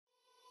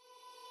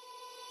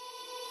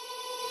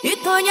Ít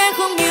thôi nhé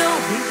không nhiều,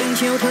 vì từng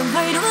chiều thường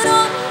hay nữa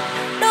đó.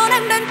 Đón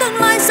em đến tương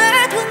lai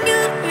dễ thương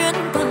như hiện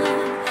tại.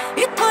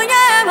 Ít thôi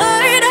nhé em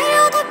ơi, để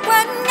yêu thích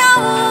quen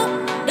nhau,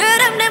 để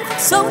đêm khắc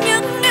sâu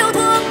những yêu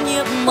thương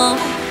nhịp màu.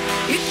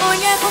 Ít thôi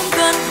nhé không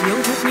cần yêu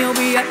thật nhiều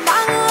vì anh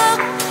đã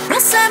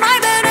ước sẽ mãi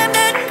bên em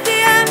đến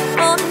khi em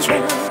còn chờ.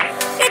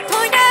 Ít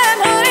thôi nhé em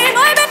ơi,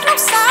 mới biết lúc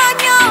xa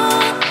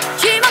nhau,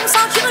 chỉ mong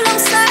sao chữ lâu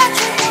sẽ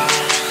trôi qua.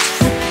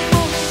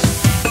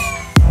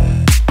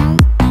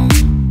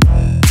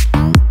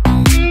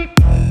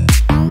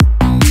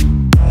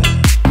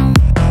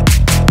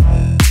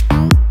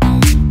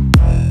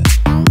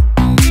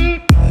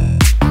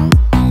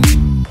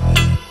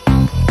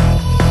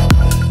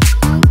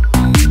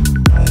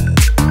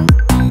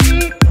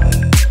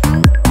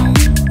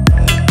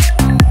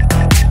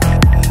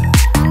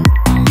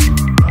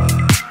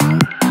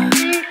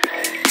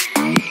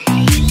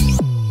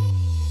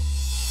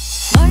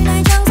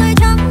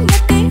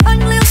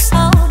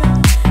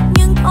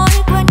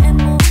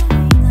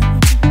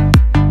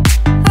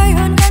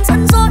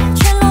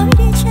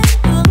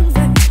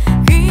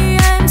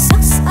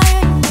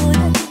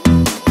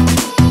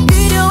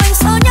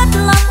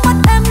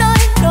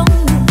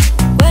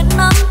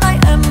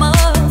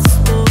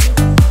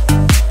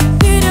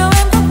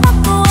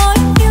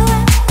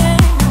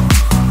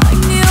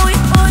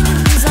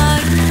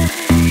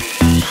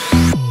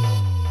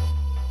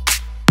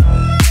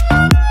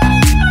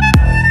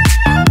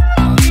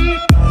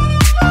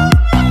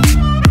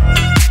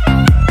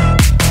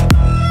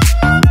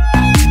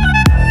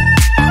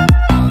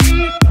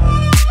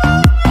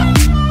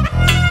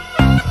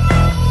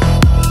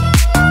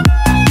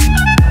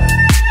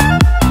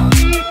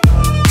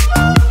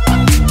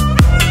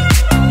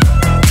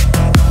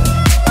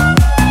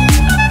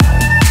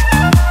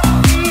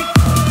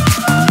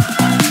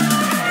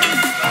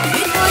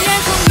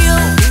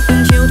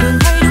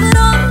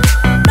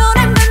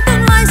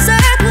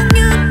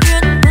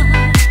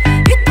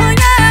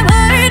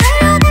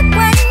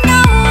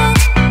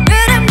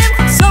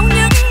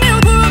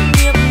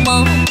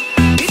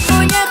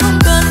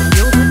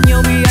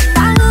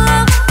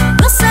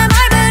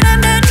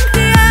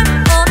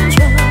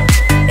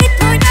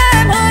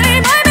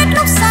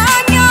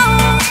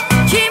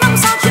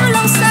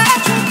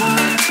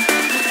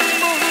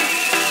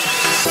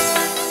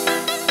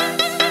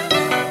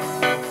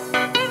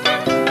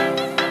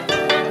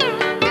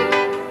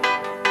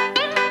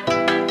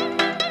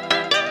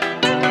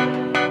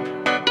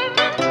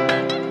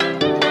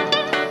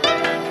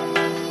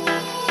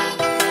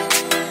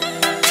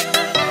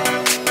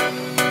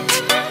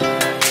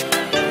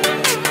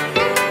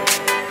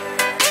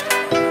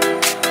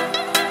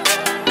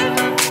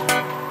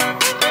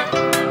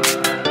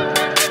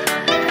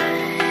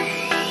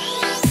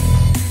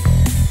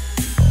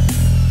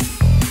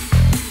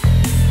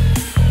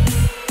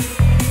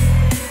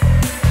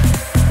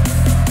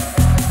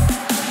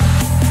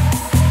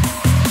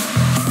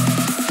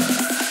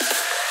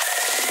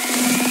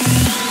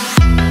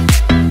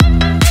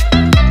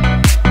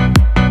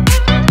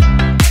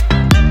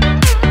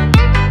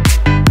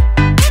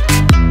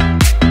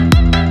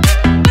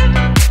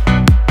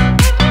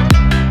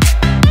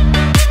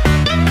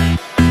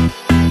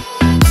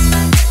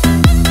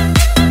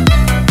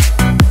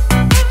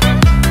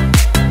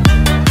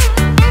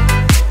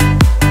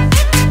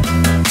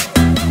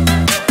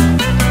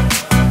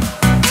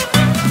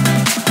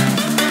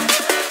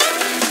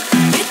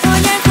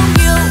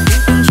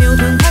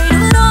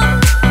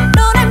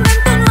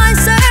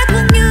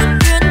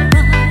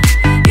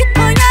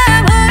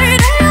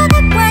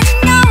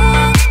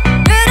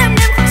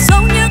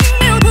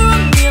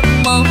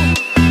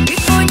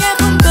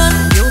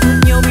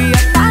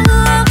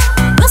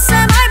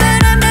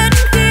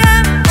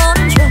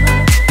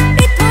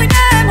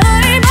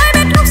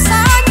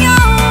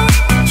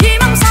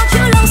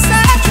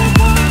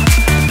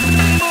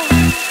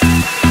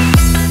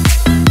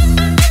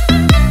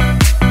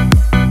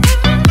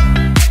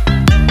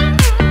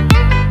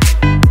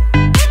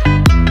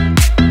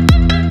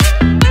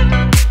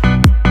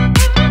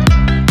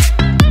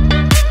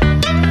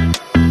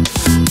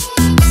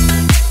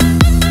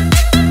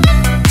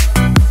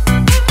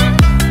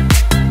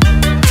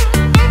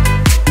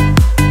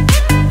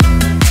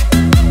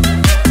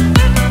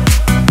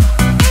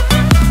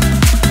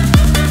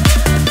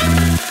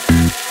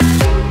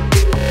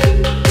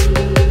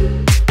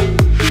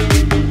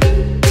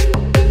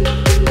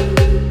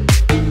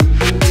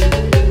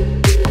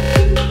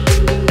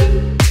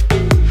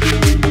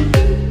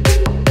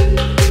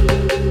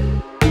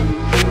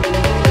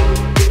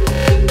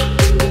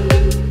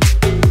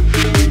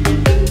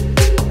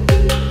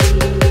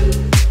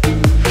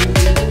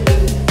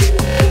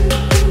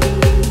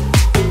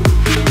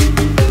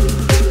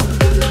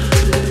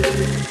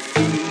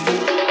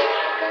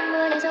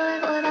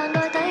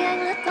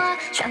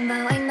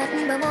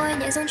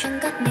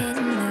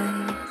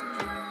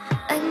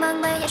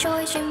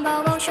 trôi trên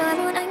bao bầu trời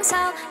muôn ánh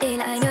sao, để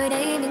lại nơi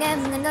đây mình em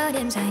ngẩn ngơ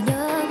đêm dài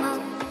nhớ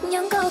mong.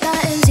 Những câu ca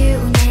êm dịu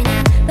nhẹ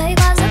nhàng bay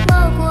qua giấc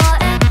mơ của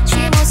em, chỉ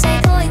một giây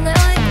thôi người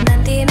ơi, làm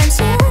tim em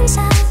xuyên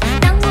sao.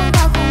 Nắng buông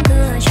vào cùng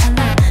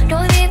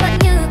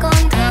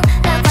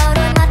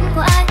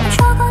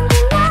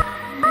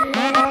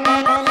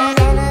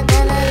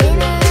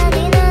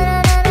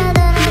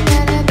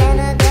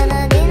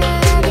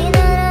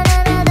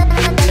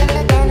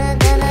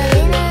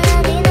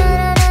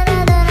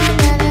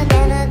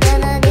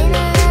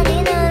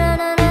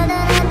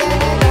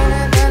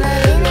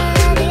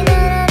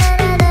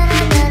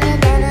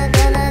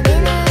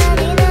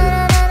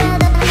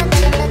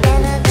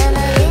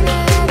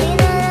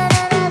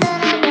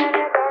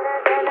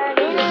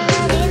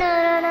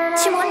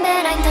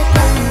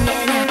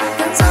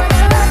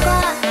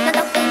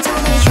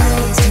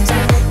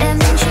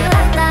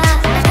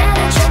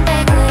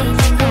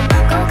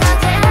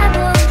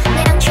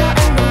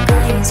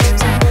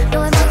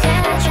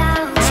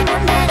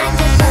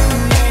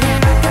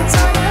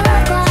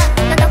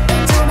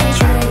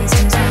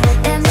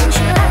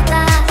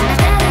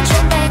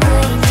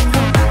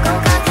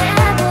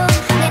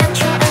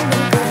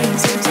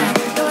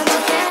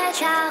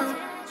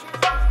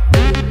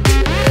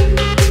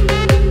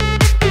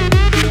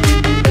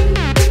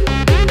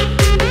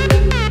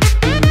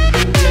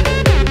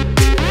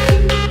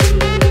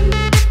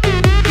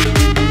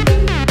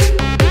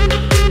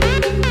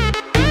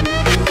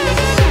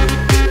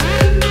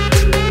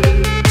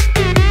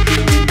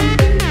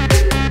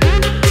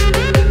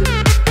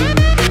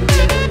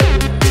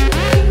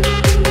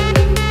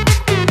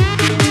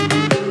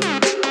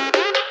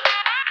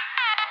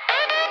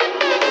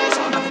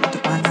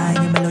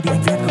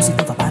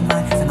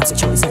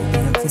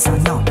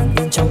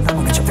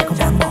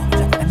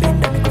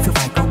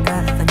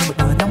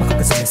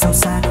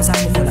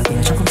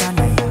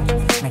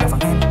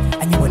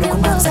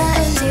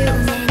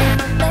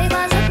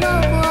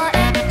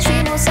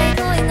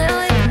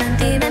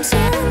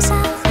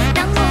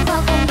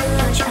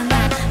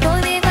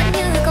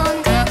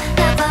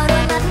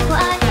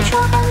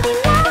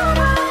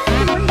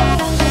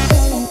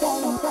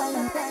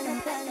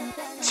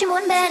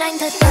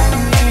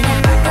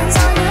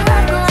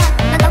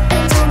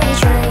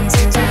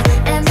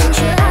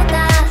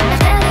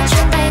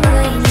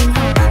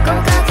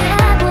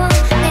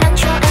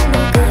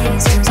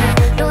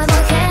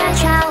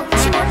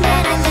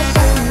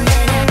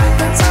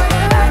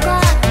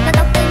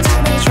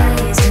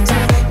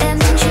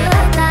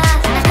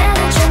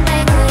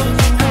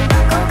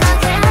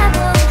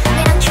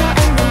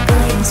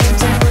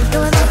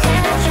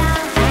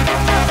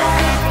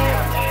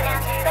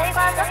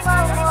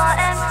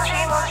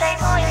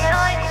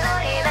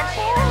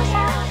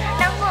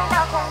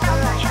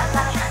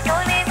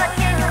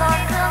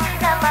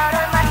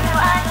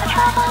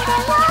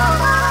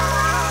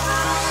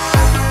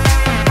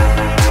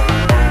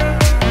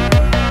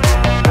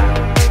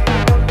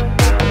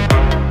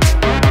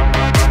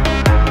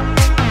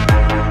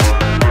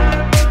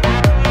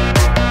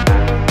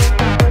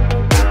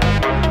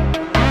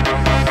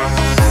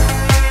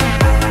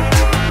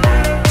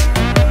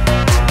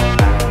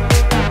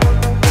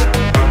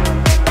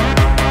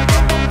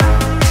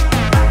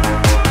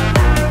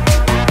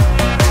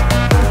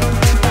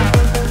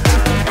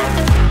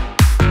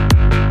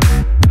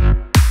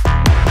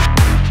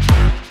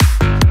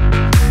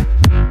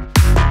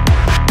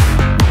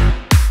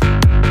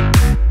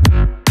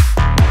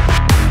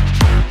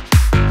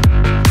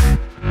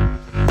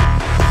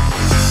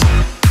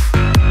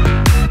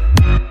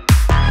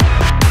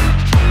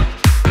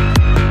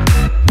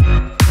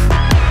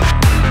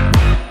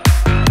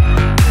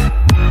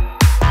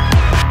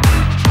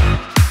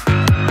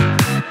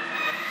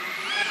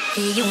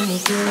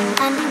miệt vườn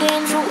anh đưa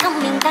em xuống thăm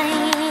miền Tây.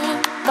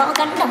 Có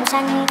cánh đồng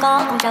xanh,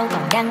 có con trâu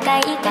còn đang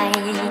cày cày,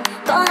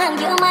 có hàng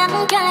giữa mát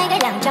trai cái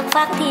làng chất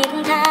phát thiết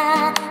tha.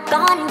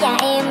 Có anh và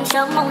em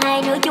sớm mong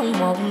hai đứa chung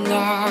một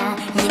nhà.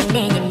 Nhìn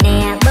nè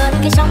bên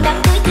cái sông đám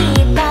cưới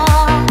thiệt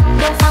to,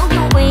 đôi pháo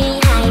du quy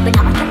hai bên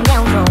họ chung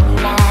nhau rộn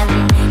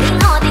ràng. Tiếng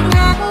hò tiếng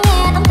hát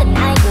nghe tấm tình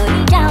hai người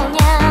trao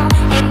nhau.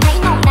 Em thấy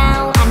ngon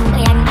nào anh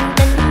ơi anh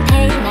tính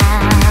thế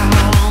nào?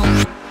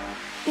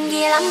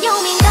 Về làm dâu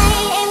miền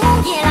Tây, em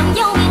muốn về làm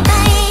dâu miền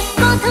Tây.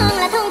 Có thương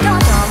là thương cho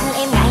trọn,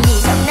 em ngại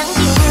gì sông nắng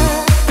chiều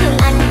mưa. Thương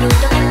anh dù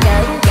cho em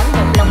trở vẫn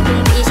một lòng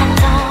thương vì săn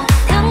so.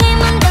 Thương em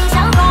anh đừng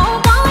sao khổ,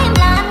 có em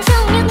là anh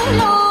sương nhất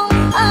luôn.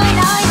 Ơi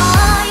đời họ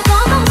ơi,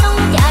 có con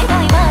sông chảy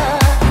đôi bờ.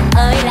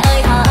 Ơi là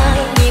ơi họ ơi,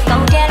 nhịp cầu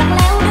tre lắc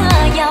léo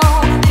đưa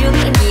dâu. Rước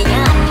em về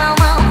nhà anh mau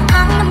mau,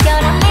 tháng năm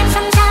chờ làm em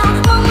xanh sao.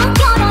 Mong ước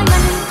cho đôi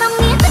mình, tâm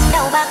nghĩa tình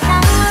đầu bạc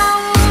răng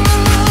long.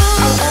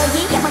 Ôi ơi dí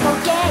dặm bằng cầu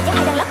tre, chẳng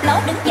ai đang lấp lót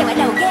đứng về ngoài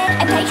đầu ghe.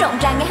 Em thấy rộn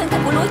ràng nghe hương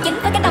thơm của lúa chín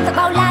với cánh đồng thật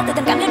bao la từ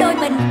tình cảm giữa đôi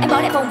mình. Em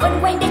bỏ lại vùng vinh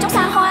quang đi trong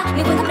xa hoa,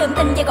 người phương thắm đường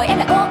tình về gọi em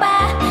là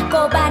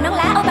cô ba nón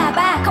lá ô bà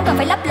ba, không cần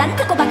phải lấp lánh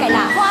thứ cô ba cài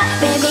là hoa.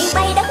 Về miền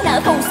Tây đất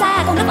nở phù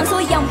sa, con nước vẫn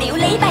xuôi dòng điệu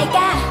lý bài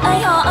ca. Ơi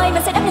hò ơi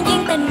mình sẽ đắp nên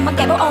duyên tình, mặc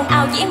kệ bao ồn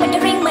ào chỉ yên mình cho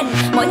riêng mình.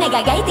 Mỗi ngày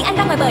gà gáy tiếng anh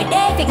ra ngoài bờ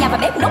đê, việc nhà và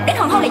bếp nút đến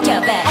hoàng hôn lại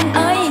trở về. Anh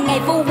ơi ngày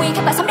vu quy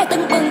khắp bà sống đẹp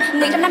tưng bừng,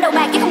 nguyện trăm năm đầu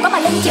bạc chứ không có mà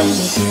lưng chừng.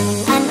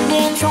 Anh đưa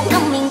em xuống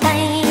thăm miền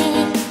Tây,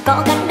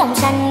 có cánh đồng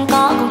xanh,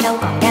 có con trâu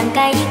còn đang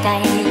cày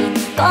cày,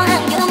 có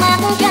hàng giữa mát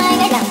trai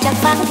cái làng chất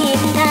phát thiết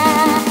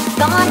tha.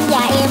 Có anh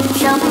và em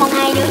sớm mong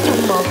hai đứa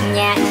chung một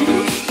nhà.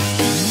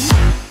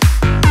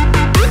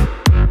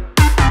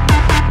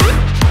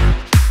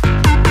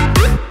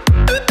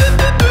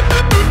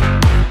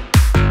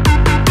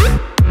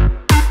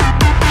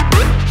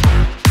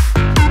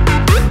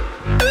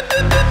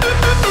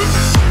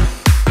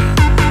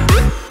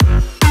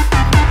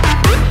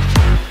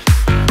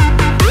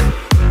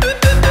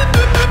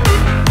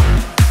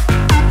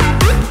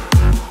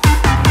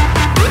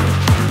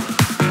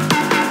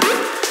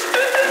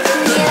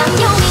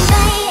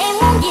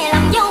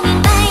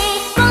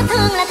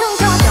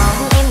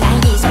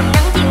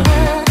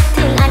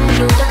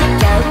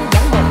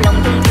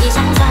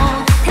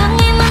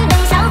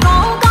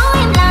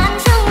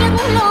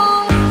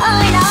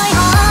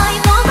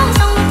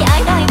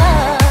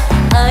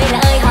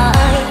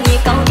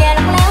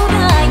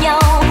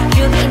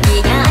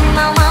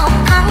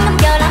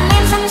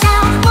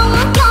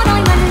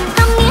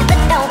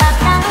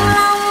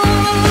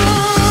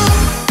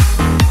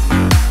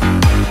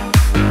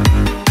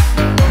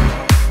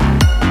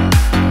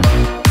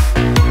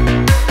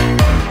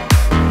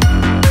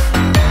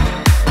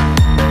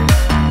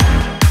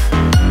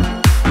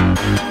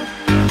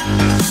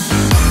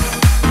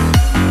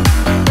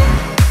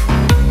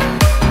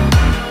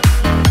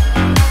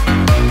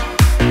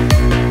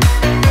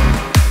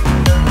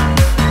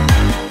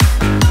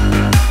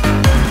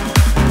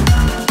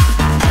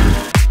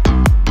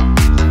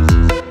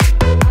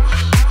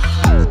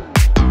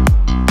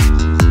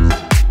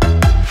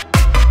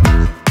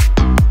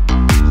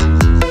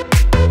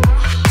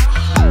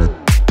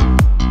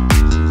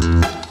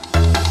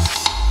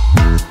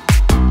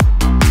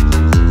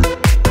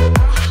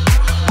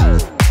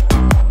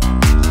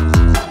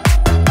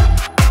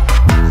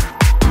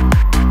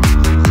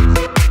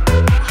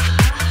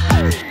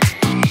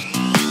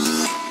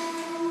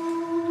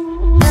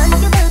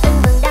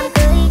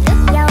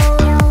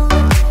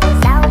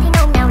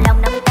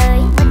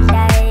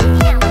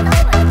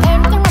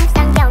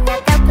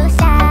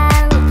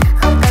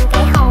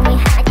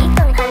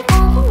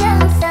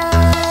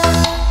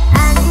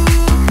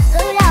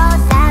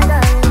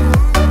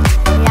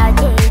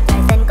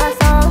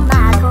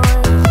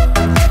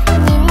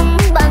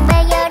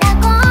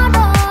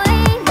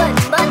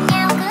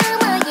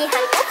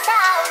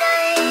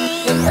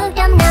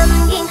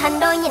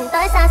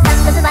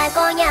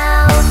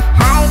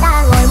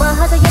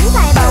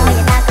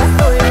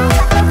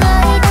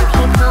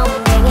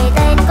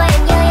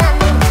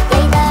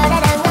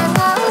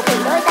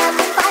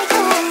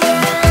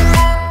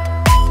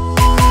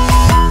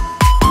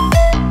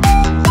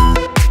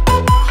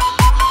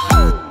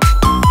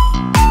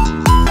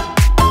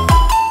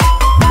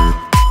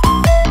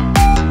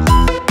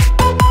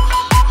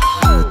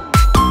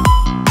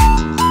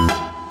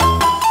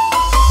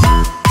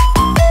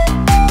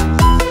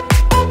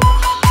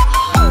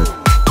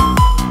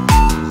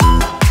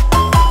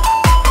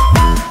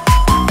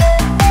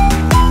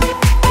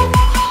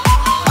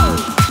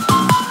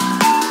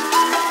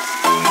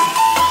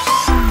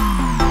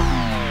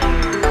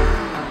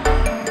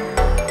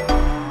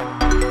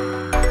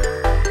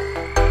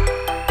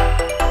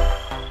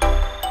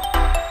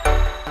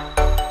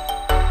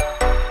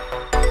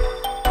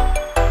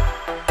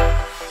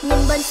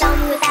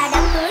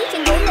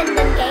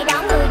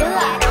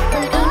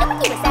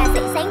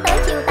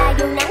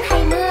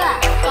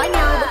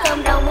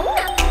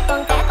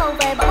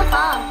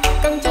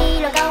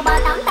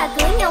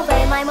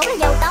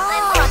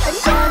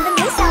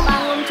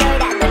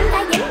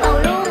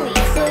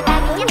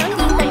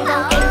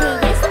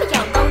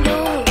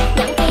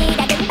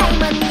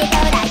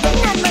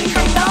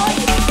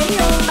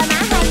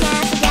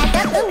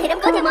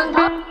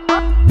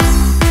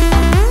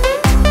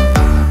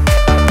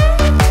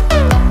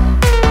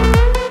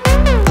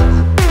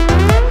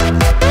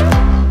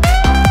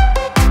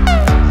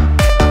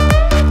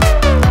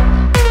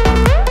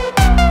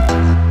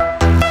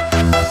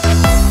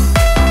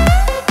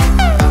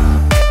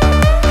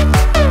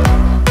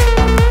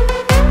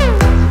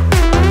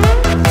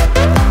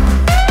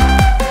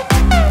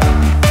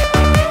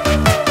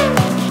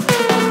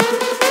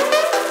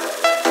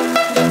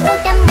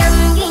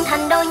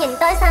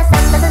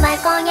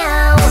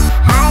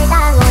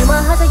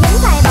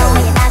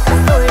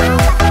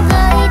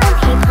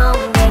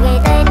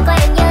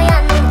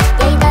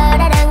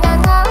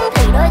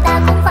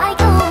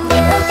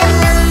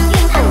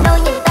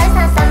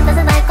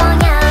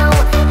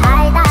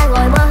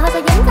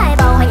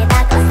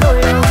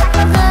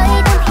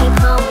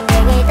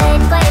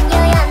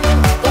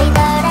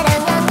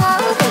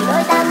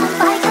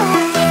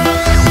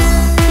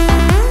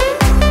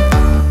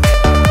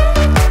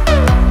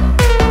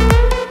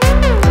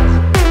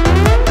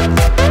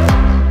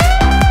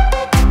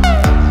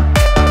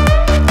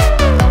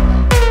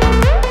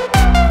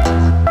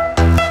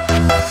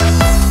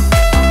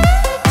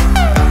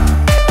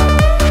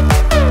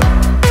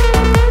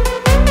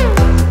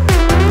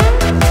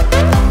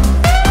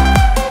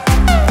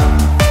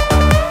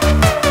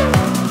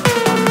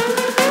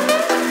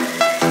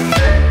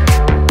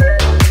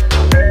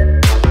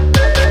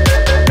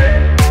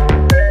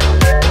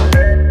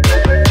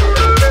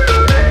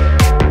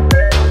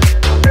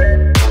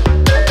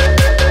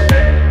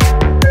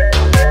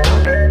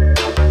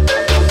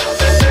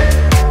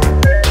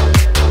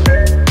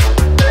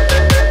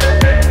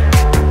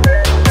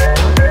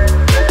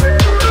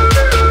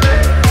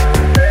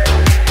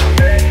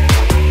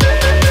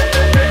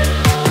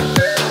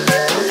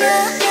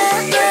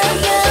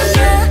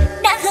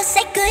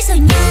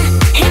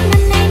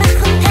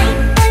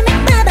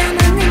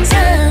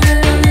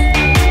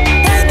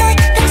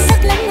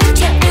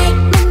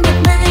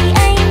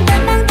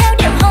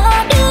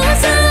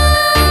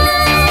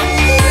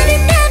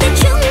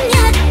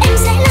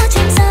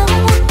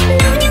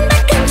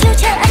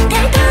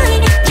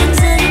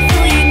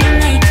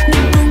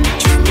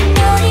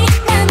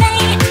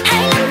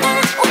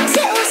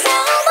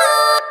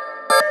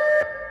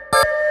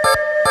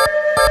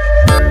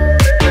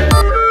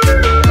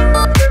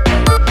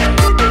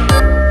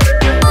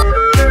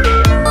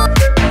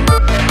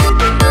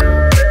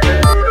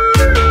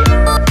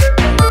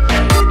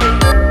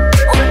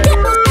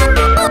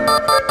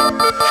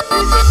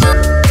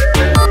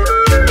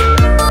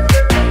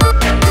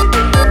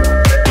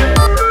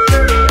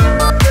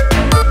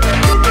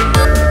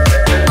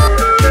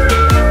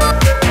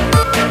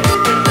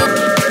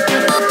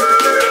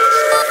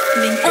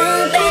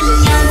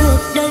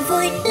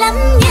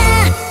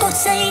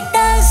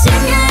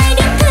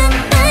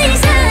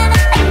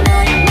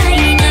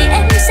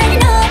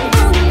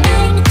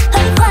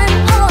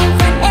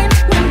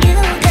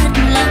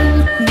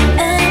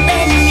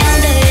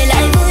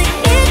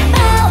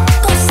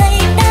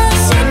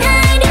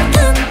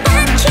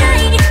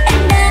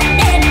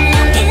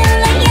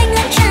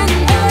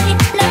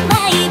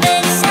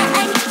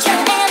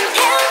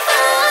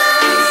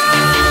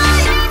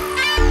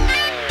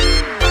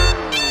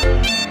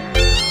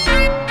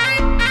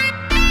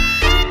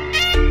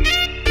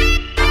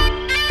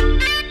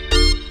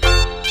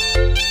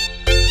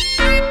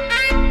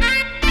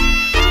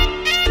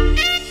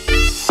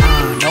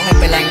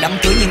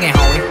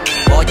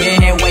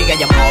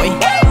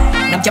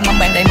 trăm mâm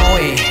bàn đầy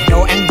mồi,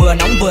 đồ ăn vừa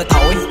nóng vừa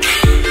thổi.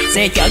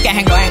 Xe chở cả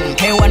hàng đoàn,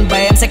 theo anh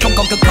về em sẽ không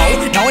còn cực khổ.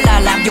 Nói là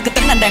làm vô cái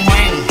tính anh đàng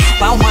hoàng,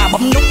 pháo hoa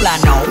bấm nút là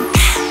nổ.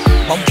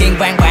 Bóng kiên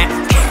vang bạc,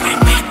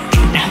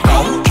 nặng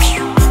cổ.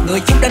 Người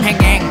chút đến hàng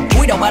ngàn,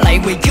 cúi đầu ba lạy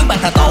quỳ trước bàn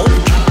thờ tổ.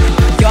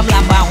 Cho em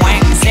làm bà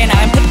hoàng, xe nào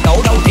em thích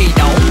đổ đâu thì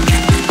đổ.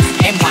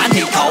 Em hỏa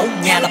thì thổ,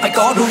 nhà là phải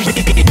có đuôi.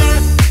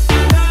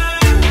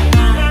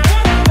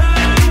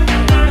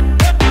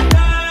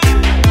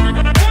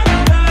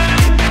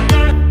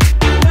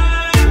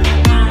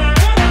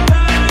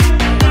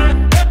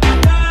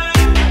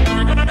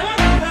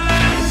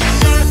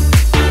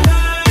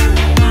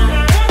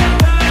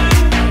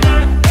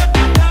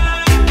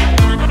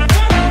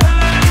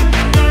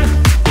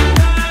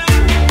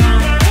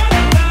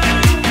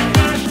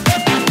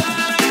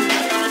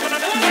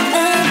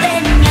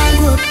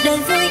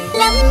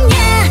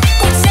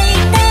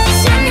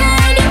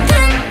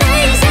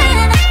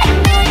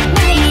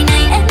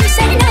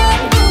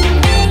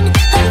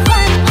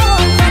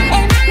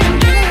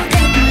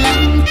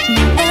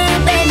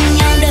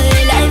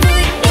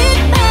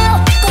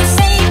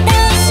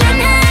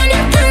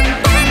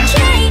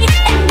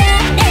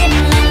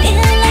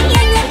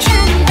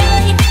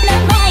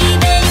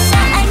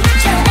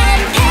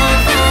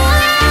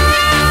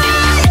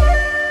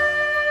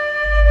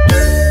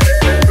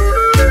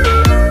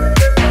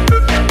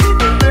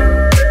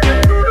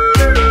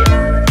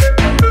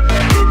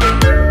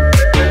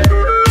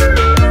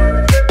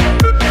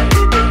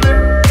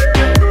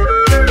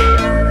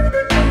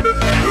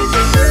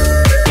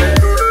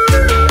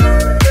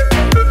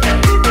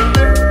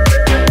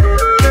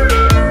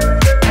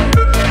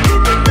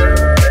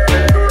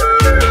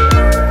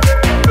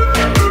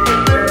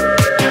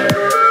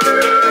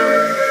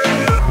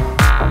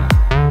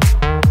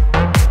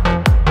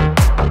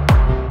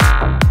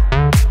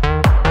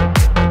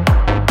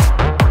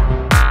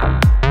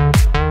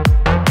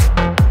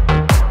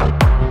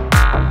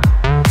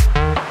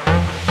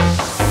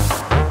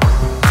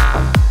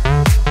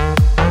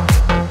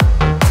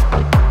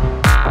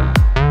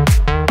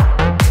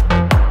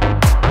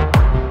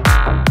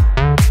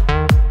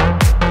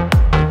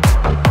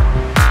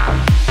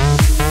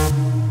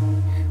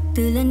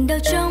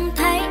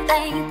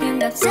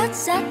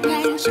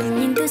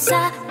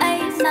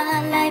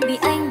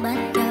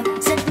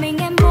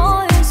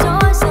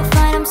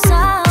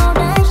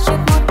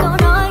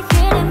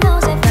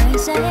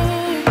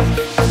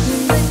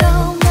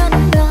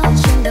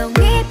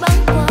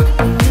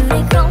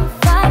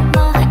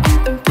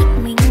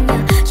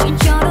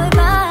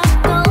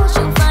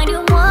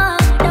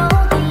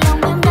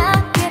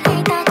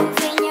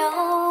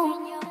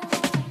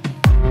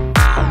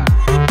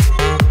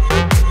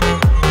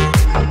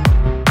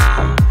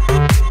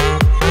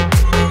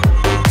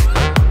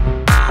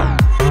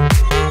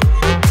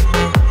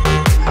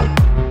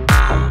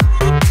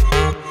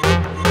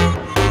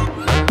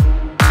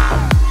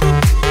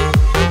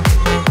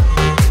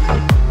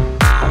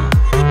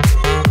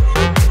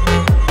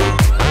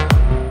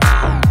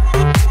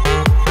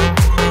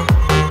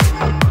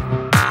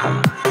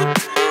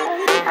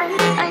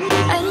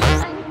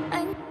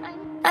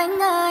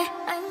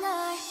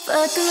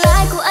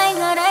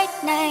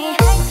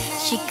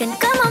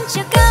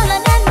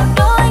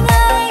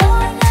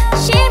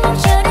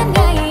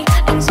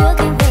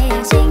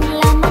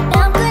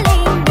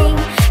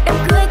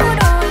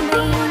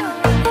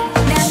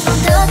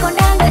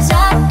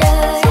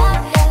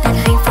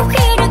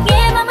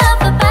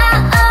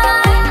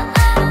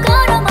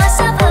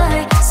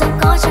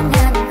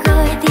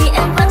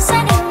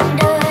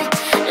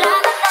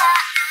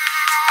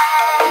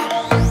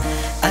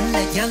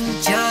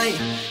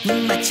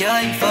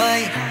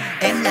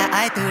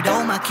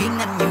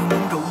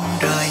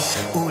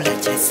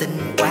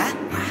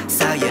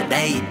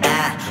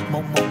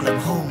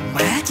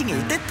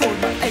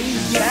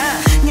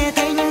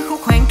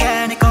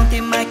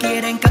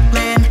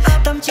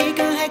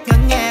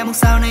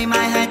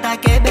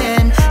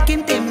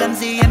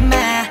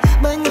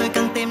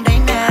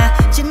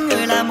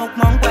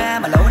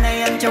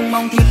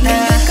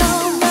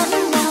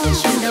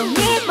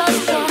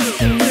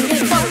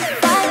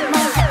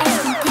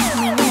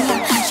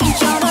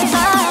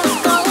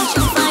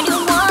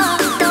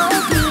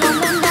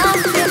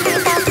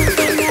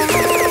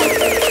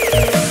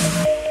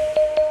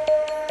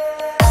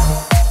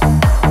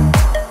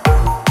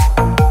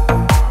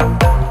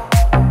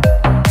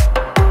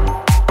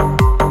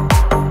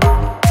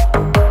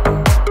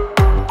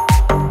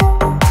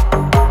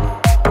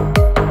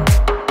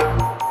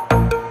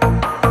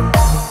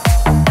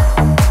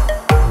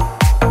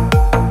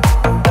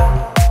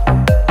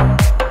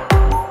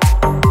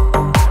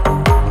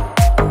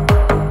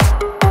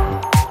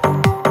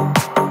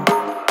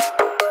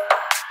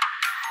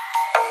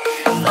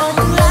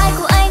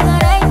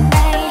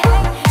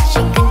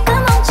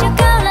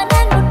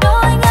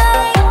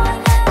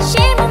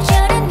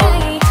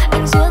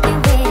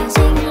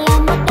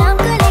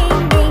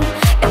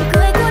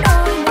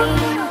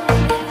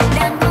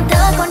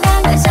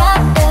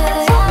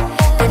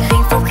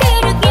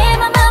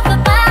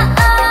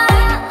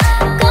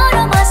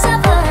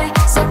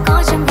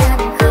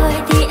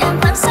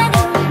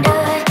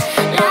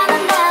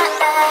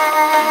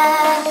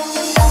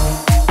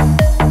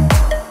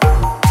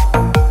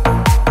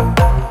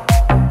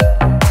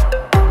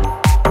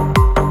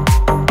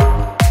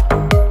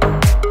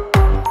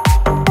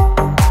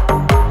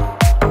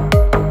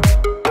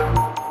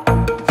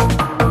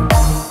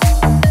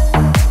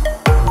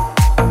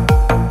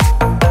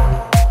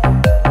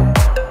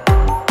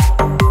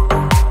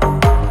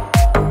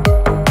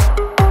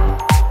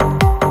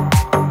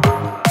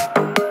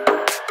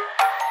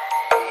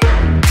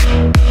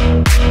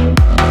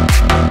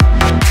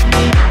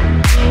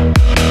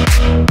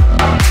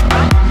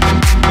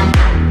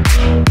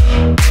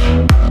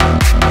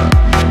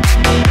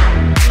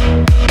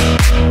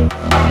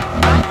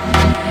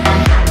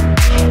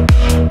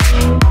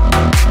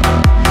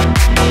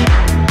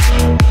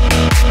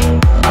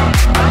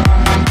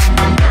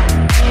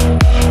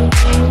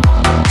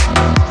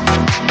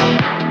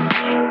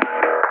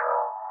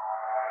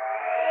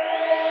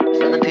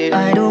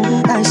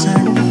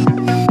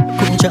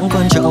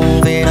 quan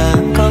trọng vì đã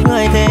có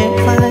người thế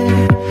vai.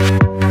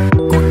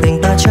 Cuộc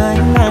tình ta trái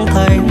ngang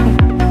thấy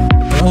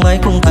thương ấy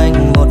cũng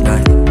thành một ngày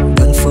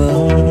đơn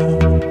phương.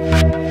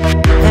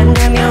 Em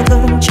đem yêu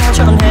thương trao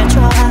trọn hết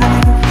cho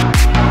ai,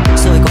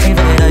 rồi quay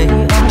về đây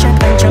oán trách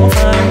anh chẳng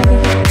phải.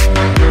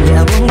 Nhẹ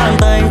buông bàn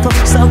tay thôi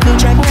sao cứ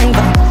trách anh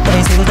vậy,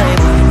 tay dính tay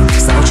buồn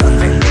sao trọn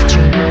vẹn được chứ.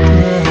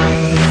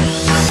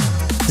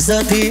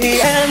 Giờ thì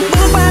em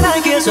bước qua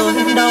ai kia rồi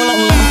đau lòng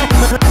lắm.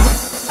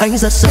 Anh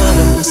rất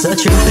sợ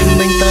chuyện tình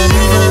mình tan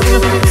vỡ.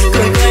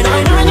 Cười cười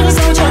nói nhưng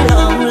sâu trong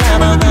lòng là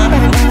bao ta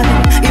em ơi.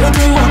 Yêu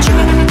thương một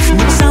trời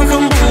nhưng sao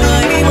không bằng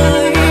người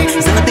mới.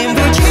 Giờ tìm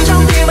vị trí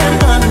trong tim em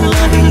toàn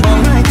là hình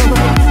bóng ai thôi.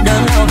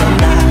 Đớn đau vẫn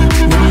là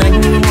nhìn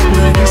anh như một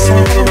người xa.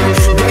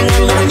 Để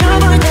ngàn nỗi nhớ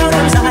với theo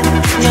đêm dài.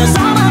 Nhờ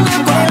gió mang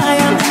em quay lại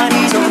em đã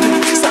đi rồi.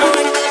 Sao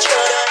anh cứ chờ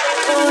đợi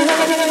thôi.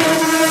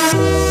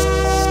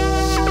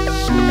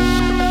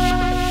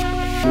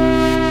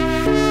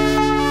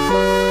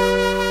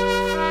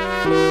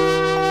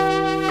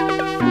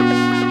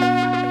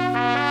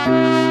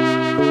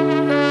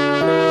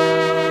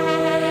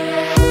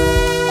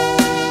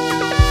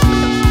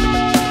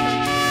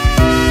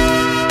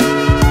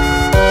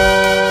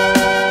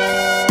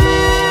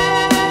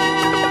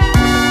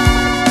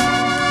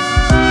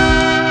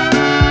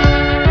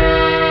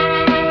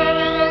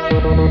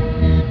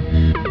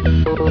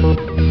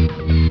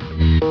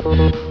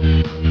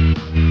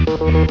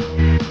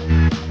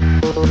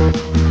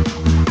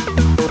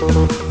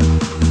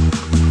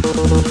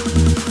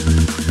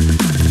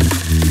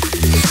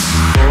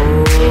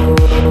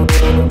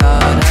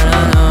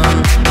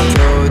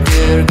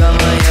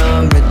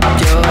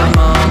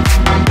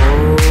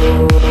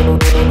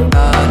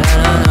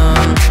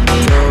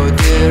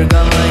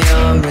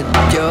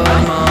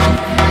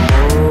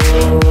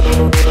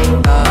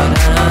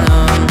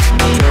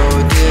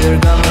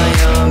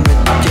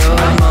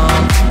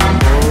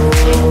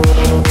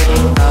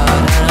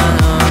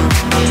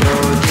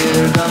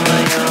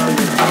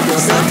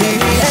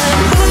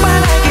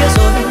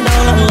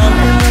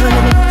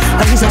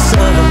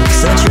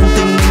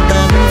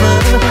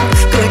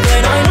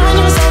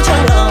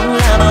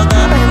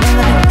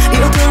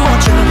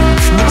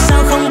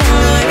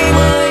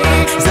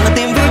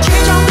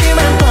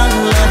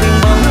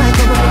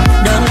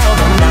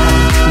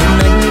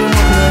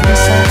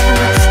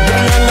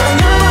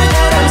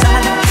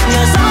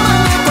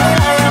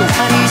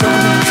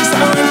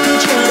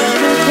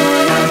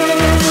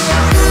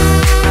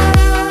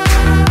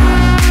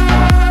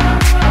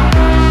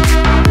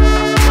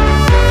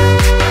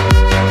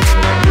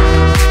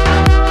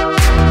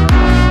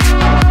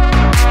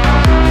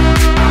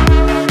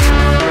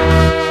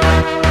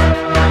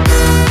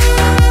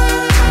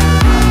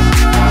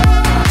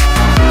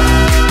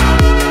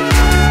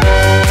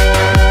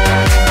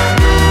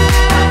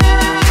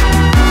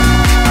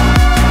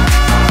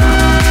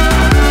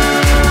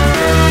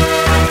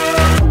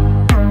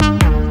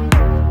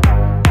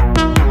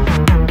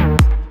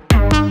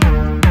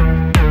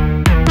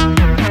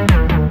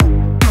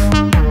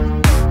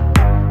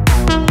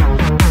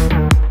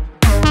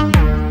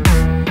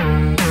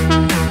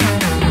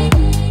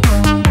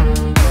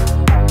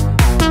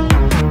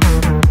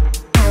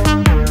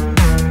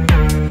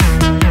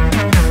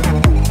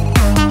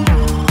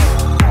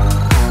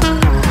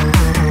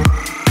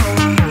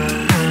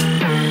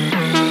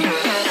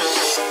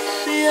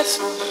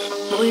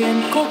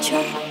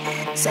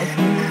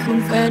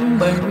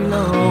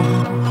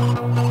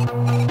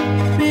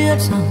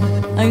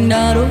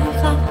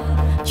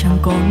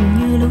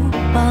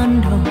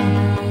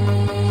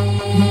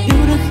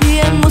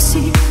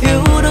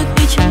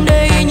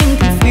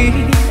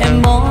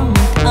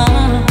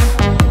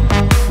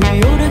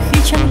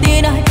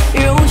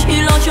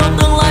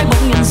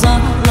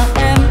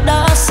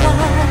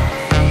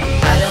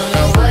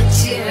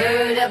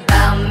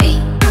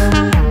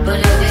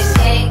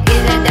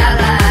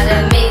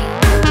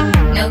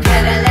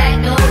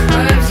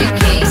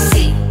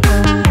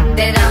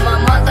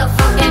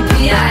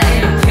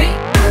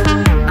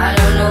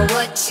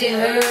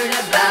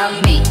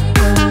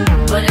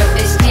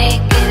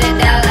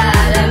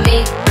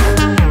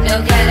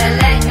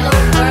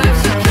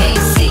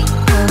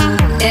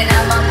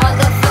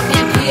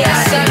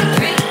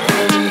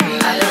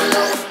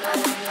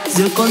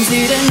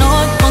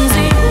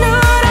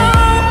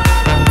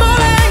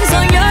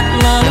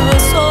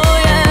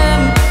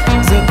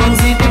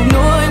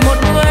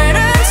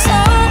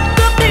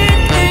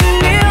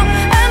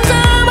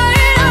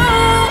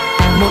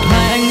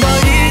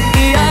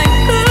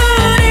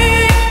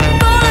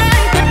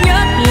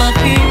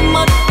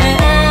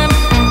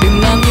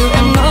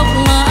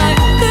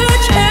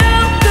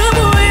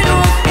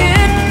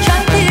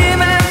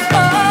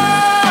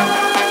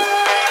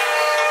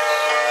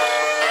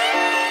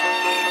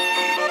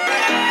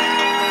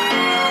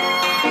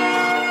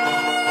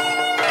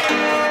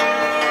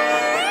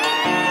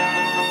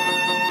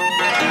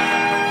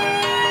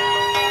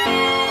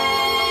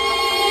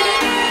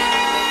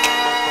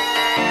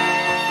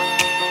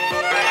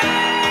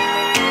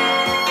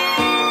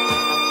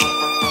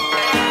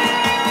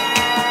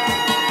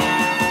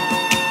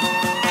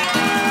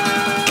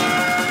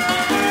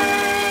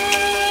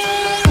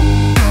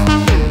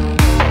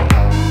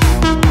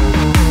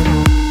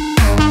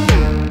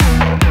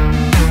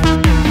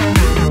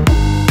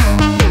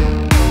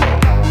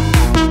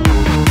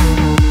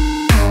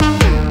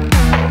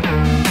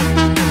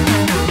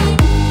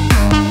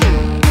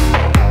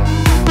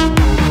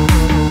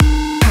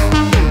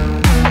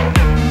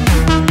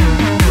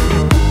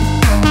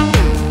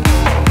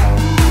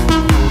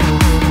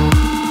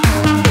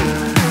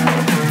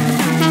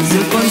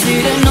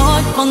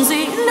 còn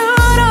gì nữa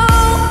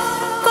đâu.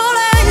 Có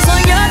lẽ anh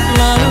giỏi nhất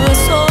là lừa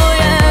dối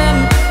em,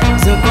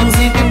 giờ còn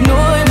gì tiếc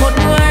nuối một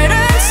người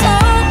đến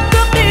sau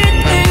cướp đi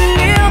tình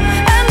yêu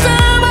em giờ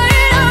mấy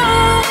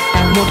đâu.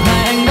 Một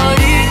ngày anh đòi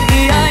đi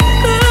thì anh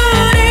cứ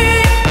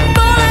đi,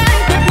 có lẽ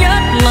anh tiếc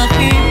nhất là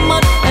khi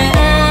mất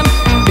em.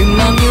 Đừng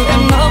làm như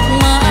em ngốc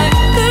mà anh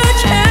cứ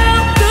treo,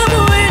 cứ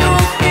vui đùa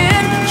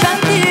khiến trái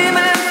tim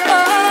em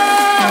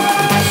khóc.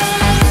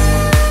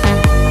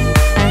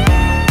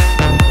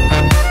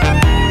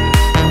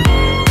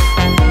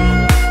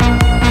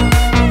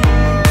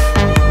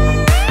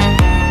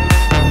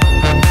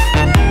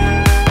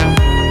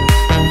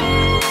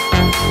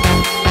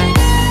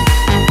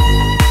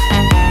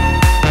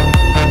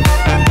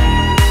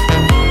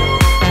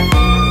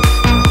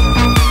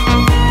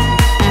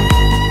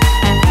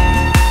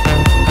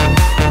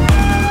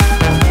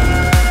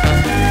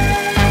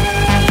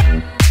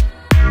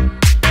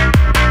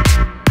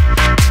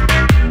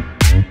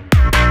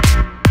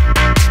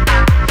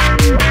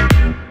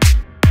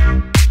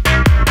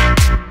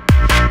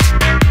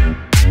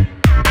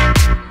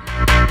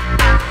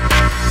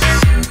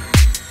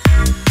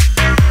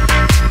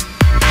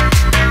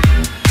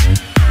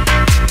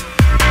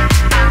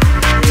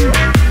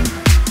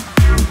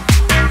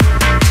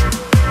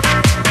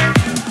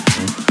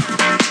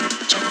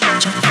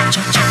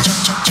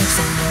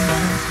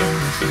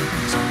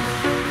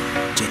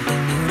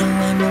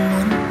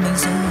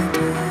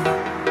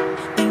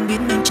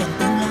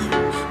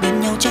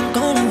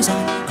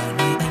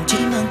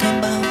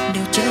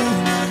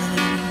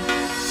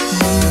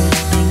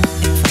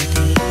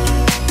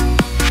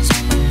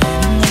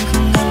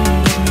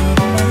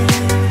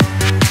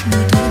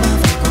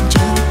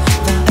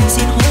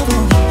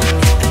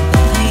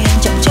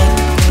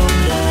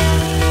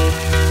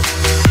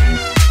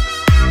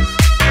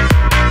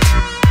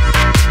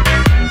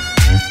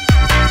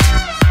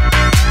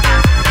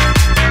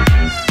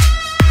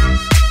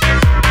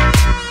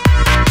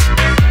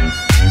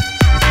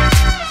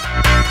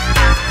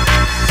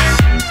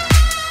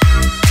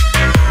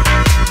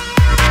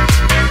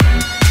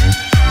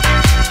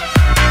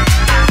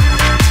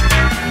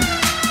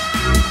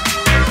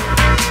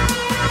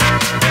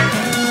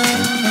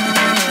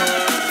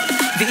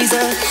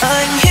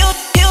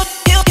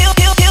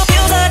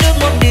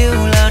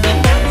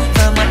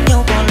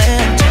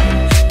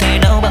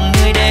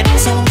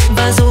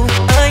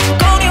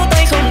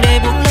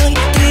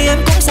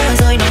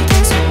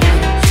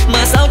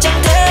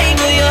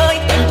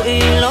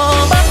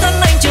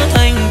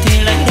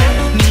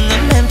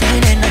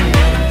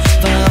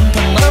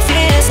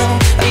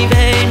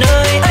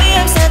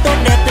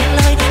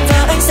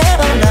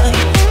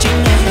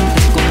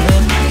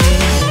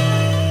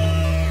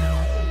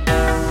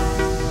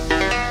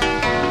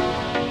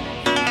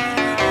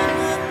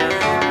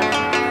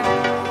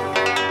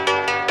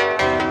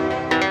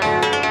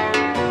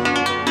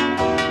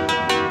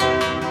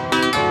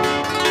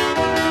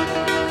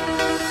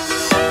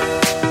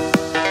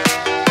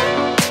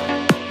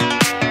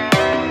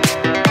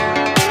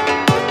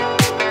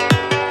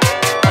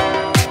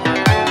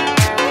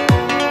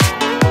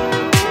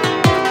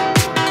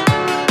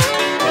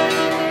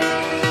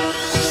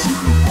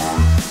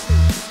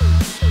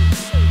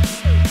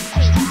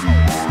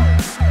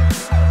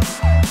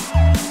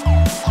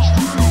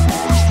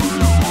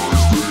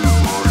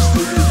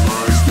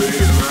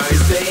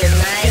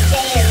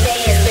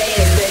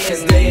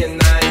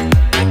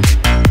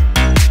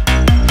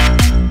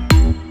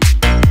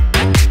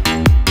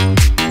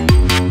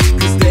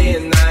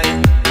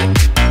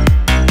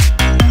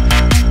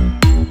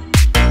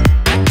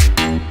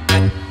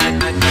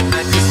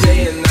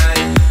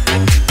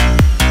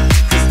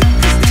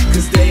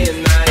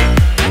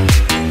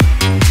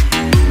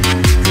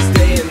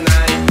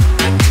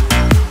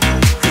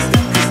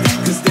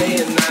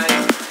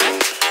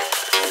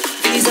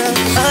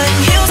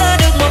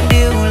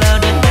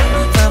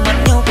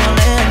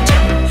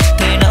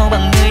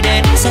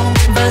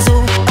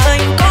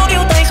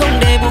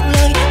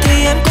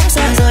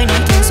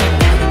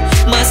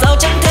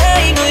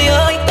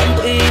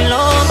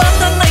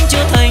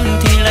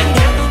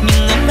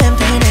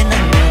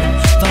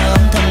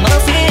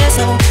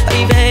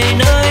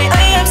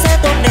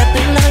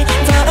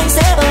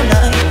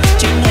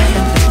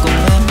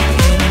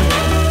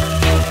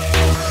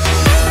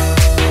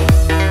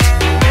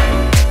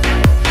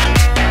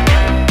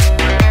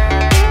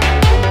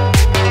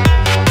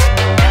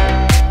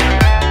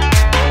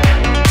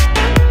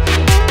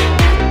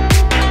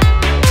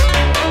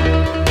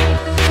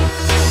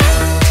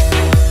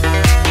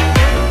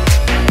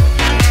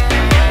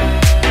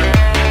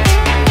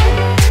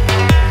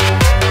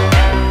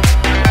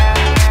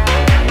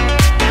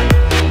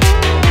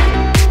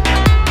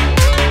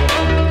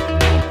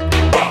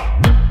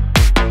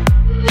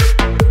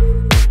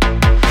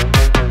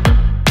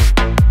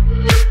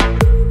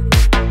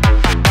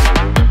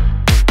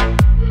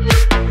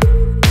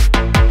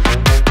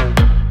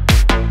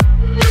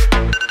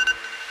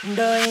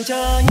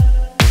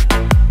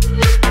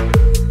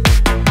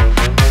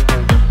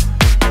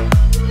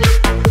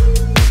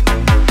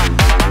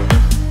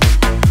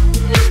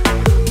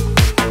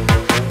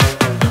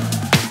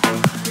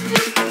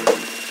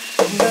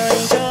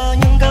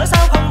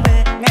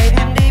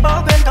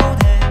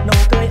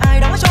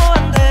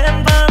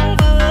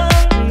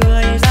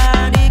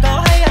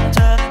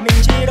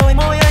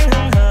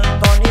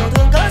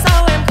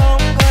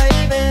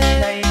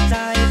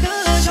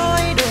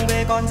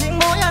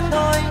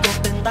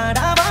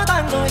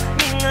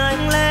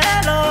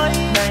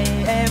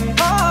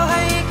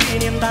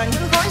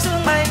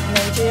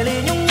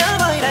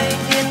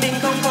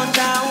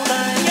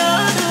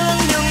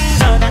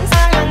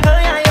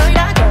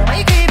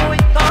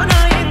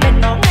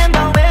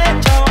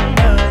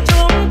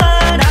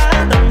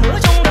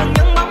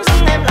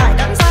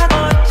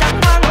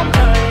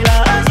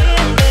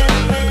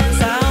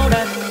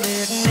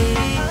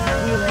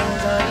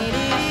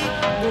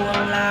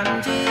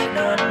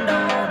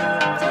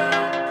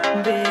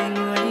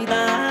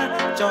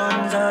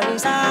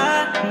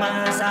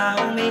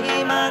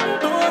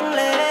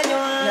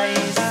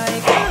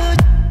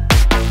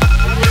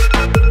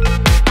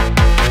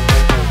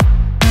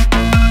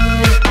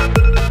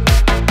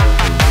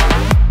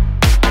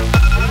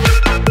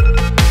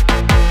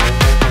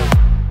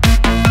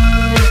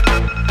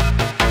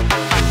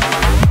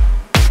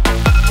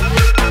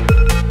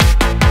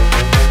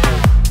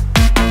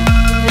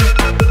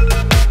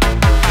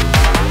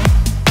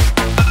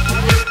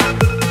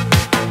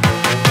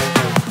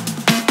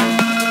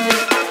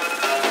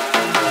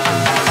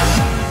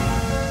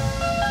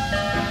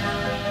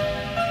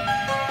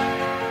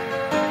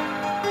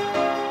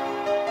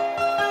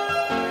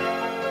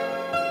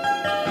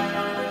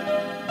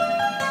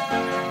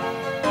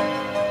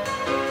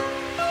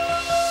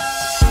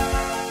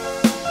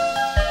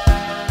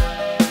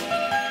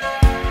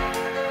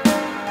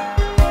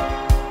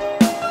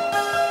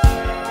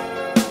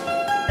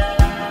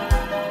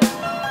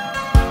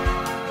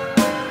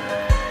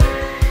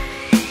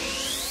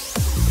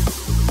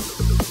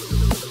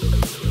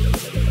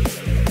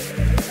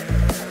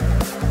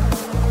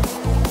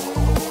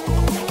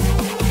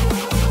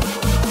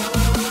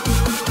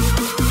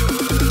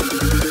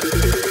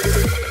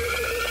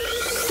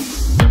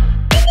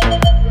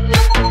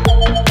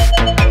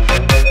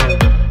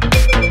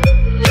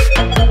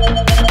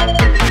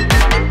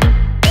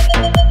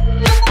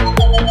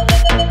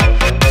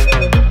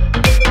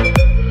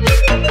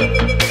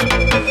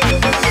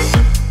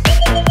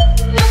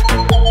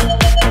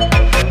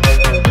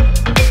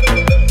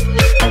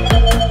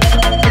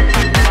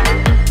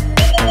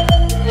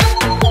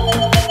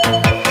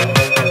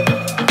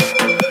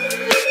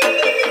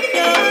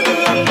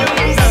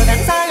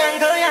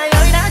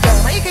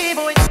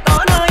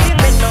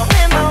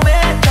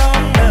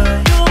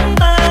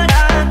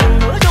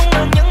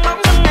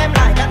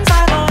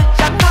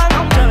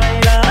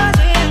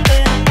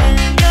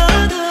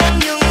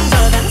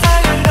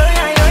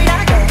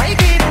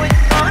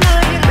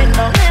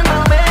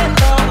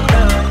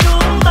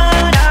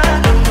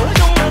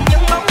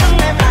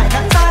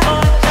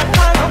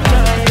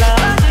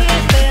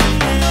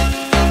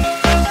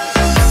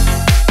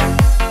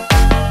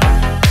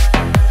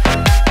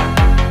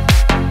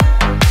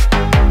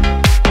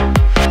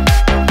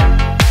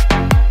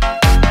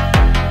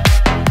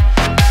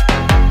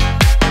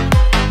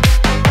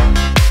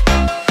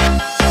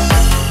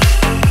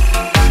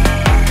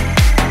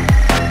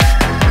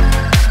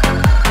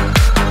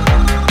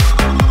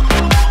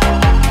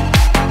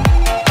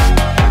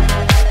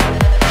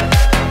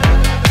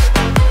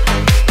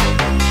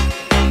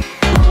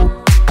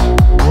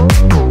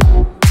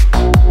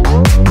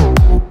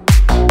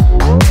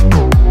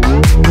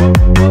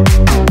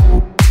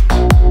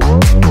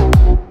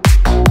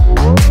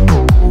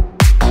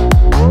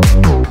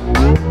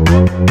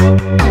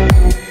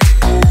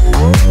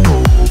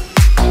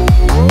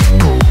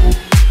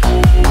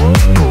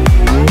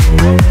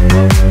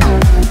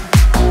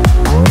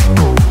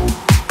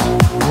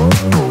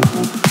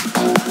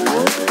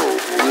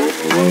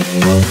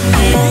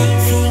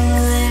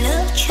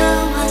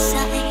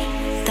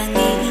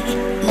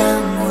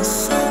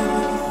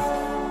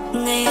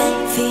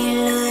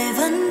 lời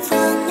vẫn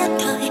vương nhất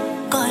thời,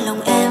 coi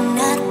lòng em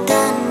nát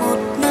tan một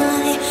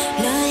nơi.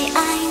 Lời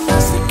ai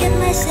nói sẽ kết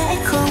mãi sẽ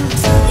không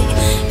rời,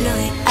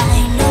 lời ai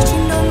nói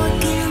trên đôi môi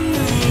kia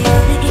người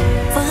ơi,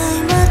 với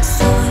mất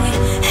rồi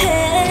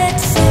hết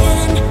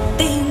duyên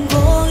tình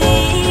vô ý.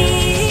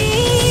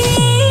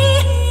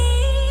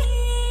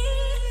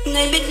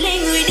 Ngày biệt ly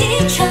người đi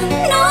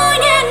chẳng nói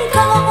nên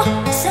câu,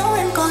 dẫu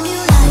em còn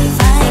yêu lại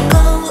vài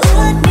câu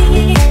ước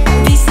đi.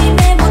 Vì si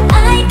mê một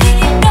ai thì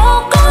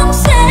đâu cũng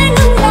sẽ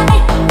ngừng lại,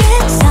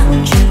 biết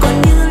rằng chuyện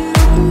còn như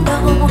lúc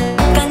đầu.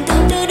 Càng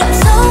thương từ đậm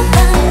sâu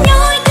càng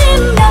nhói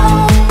tim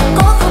đau,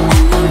 có không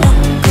anh luôn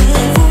lòng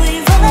cười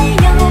vui với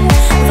nhau.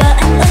 Và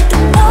anh ơi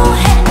từng câu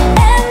hẹn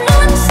em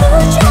luôn giữ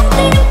trong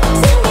tim,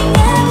 riêng mình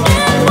em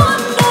đến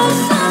muôn đời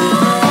sau.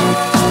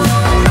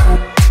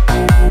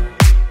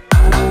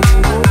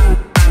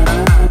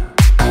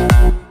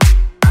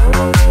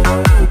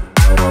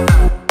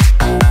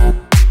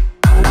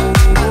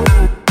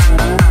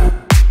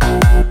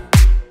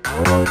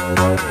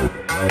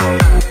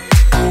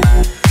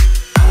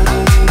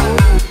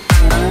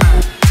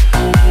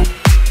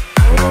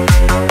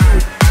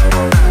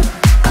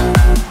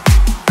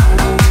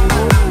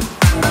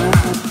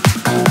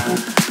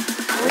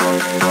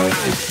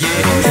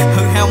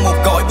 Hư hao một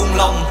cõi buồn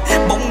lòng,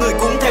 bóng người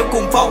cuốn theo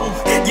cuồng phong.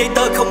 Dây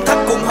tơ không thắt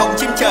cuồng hồng,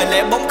 chim trời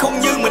lẻ bóng không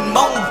như mình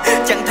mong.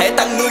 Chẳng thể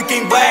tăng người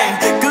kiên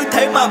vàng, cứ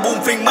thế mà buồn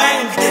phiền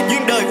mang.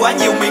 Duyên đời quá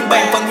nhiều miệng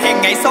bàn, phần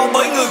hèn ngày so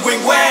với người quyền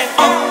quan.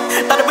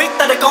 Ta đã biết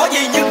ta đã có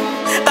gì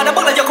nhưng ta đã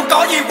mất là do không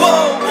có gì.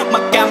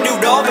 Mặc cảm điều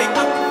đó vì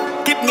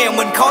kiếp nghèo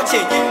mình khó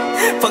chịu.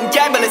 Phần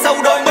trai mà lại sâu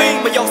đôi mi,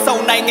 mà giọt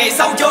sầu này ngày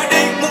sau trôi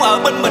đi. Muốn ở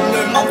bên mình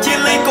người mong chia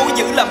ly, cố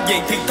giữ làm gì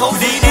thì thôi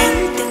đi đi.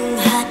 Từng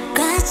hạt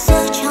cát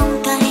rơi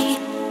trong tay,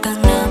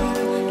 càng nắm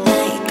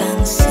lại càng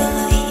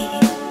rơi.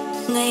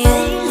 Ngày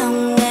ấy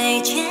lòng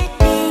ngày chết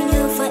đi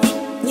như vậy,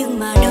 nhưng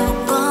mà đâu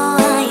có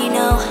ai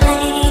nào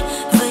hay.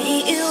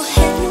 Vậy yêu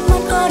hết nhưng mắt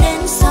có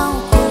đến sau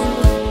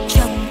cùng,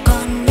 chẳng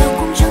còn nhau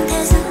cũng chẳng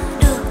thể giữ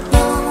được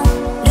nhau.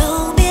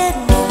 Đâu biết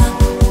được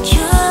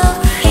trước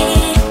khi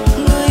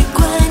người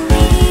quên đi.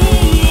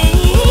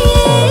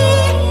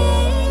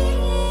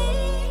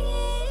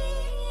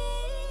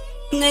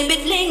 Ngày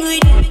biệt ly người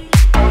đi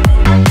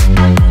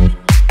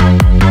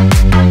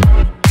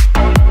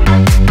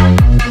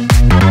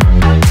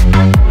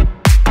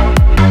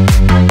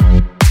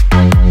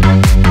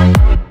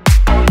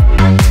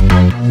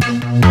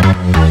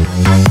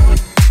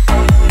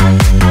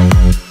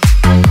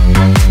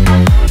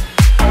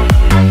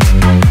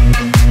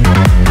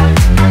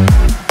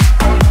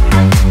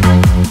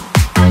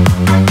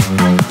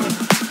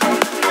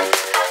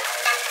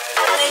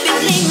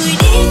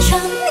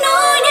chẳng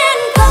nói nên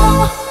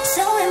câu,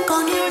 dẫu em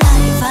còn yêu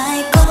lại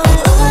vài câu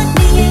ước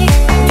đi.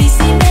 Vì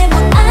si mê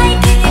một ai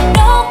thì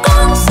đâu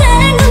cũng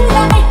sẽ ngừng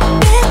lại,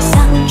 biết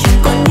rằng chuyện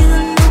còn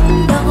như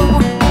lúc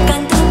đầu.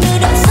 Càng thương từ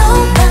đậm sâu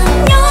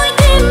càng nhói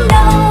tim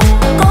đau,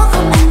 có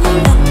không anh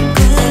luôn lòng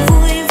cười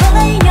vui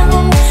với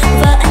nhau.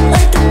 Và anh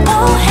ơi từng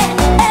câu hẹn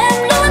em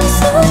luôn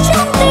giữ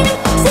trong tim,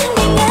 riêng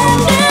mình em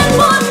đến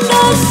muôn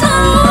đời sau.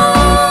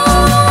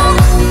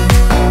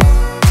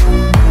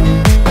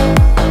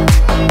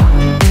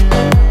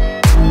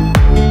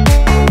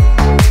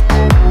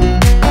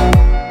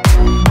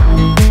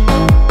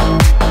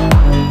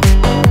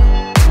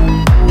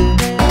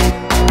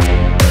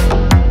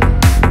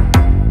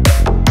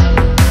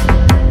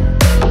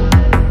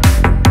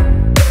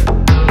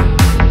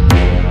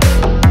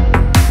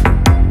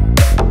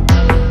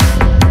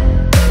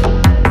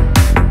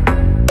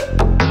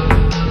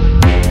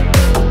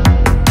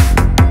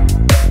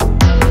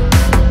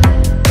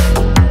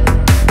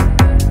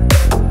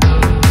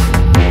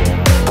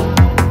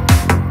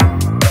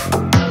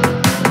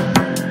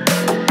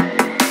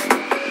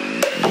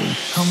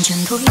 Hồng trần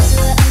thôi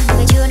xưa anh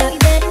người chưa nói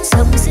đến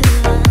sông xưa.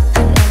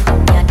 Thân em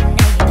không nhận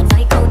nay cần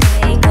phải câu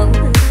thề câu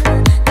hứa.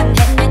 Từng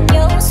hẹn bên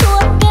nhau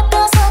suốt kiếp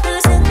cơ sao từ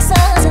dưng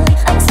xa rời.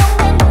 Anh sống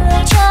bên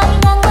người trai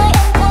ngang với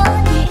em quá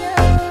nhiều.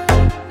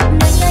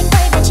 Nơi anh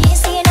quay về chỉ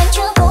xin anh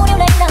chưa cố nếu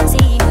đánh làm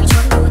gì. Người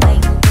trốn vô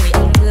tình, người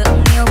anh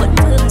thương yêu vẫn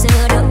thương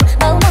giờ đâu.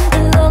 Bao năm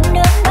thương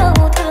đớn đau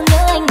thương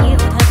nhớ anh nhiều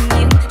thật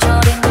nhiều.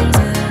 Cho đến bây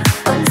giờ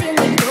vẫn riêng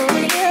mình tôi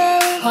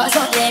yêu. Hóa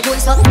giọt lệ buồn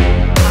xót.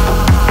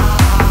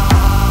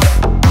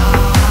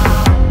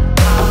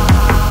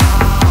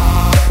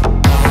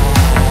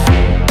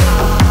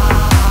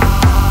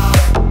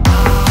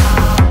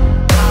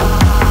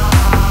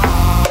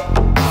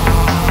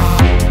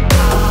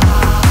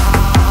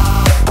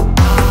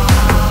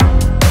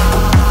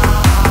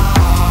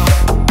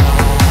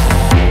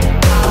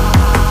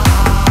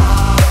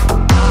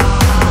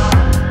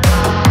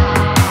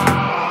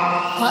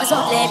 Hóa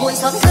giọt lệ buồn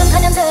xót thương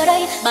thân em giờ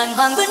đây. Bàng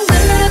hoàng vẫn vẫn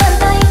đưa bàn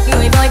tay,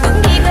 người vội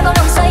bước đi quay vào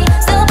lòng say.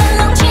 Giờ bên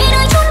lòng chỉ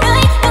nơi chốn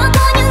nơi, đã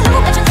có những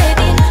lúc em chẳng thể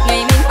tin.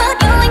 Ngày mình mất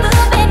yêu anh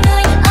bước bên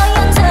người, ai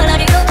ăn giờ là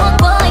điều thoáng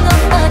qua anh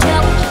không mơ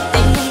trong.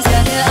 Tình mình giờ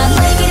đưa áng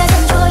mây khi đã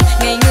dần trôi.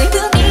 Ngày người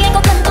bước đi anh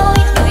có cần tôi,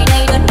 người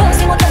này đơn đau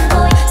xin một lần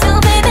thôi. Giờ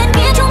về bên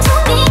kia chung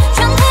sống đi,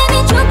 chẳng thể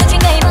biết trước được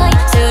chuyện ngày mai.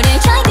 Giờ để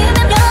trái tim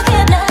em đã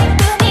khép lại,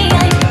 bước đi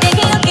anh để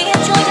khi kia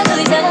trôi.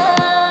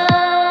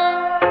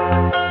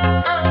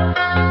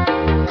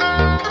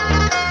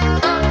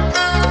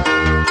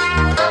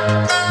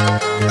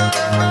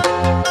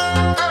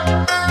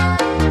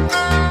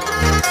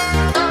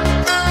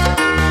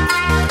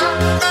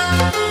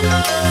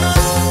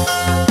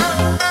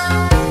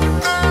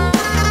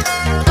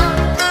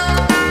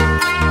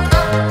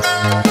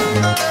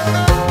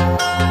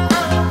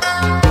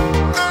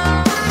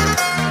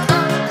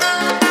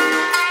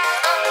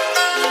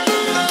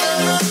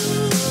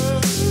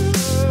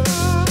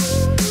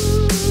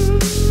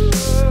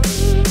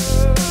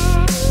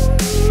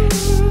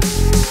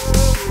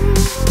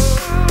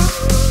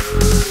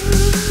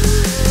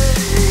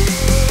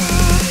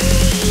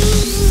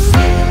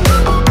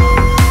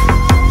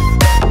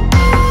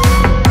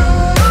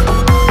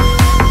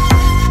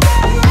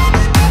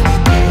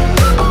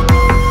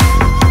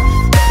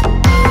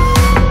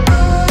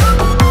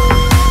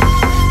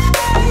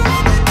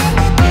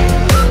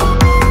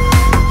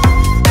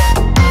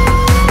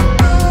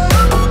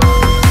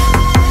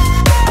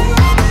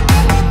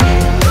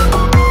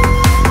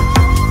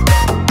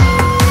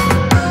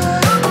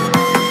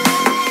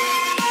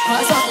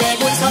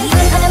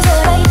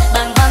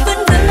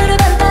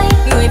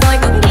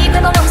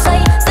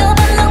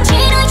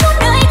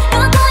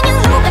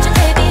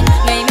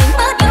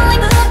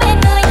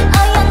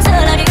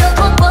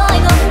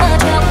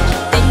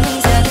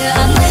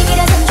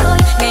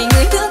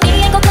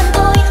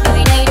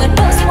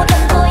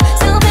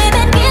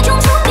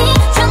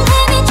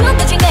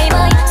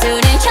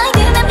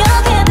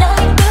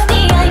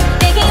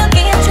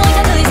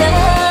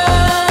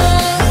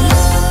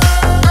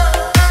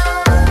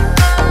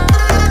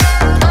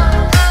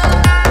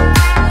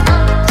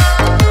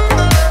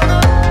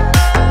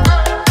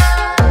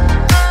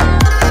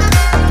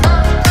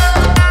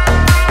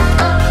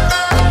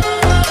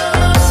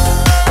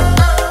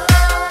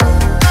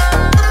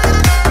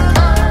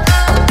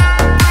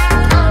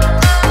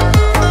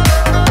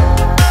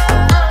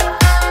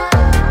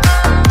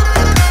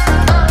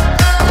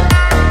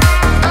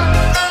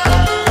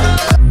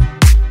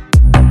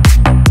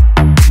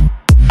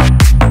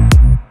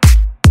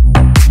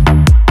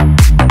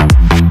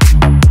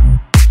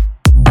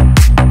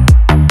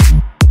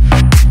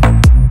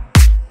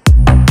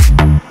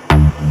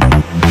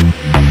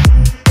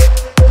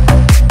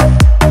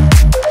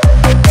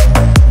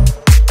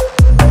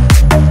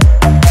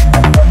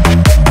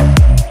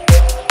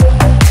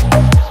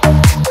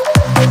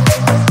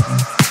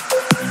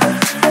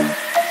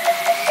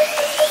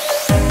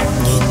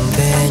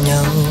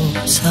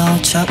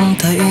 chẳng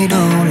thấy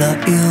đâu là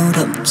yêu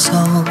đậm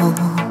sâu,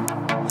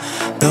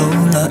 đâu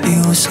là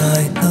yêu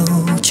dài lâu,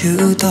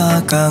 chứ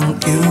ta càng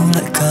yêu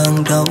lại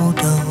càng đau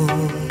đầu.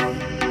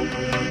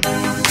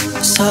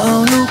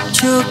 Sao lúc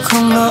trước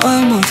không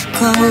nói một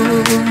câu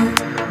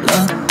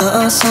là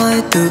ta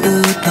sai từ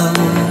đầu,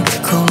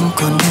 không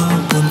còn đâu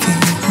buồn khi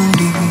hướng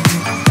đi.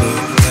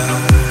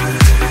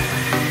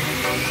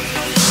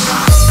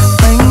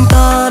 Anh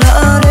ta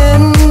đã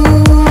đến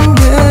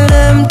bên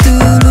em từ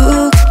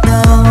lúc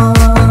nào,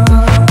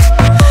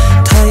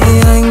 thấy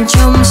anh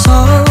chăm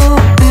sóc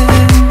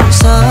em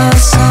ra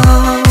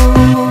sao.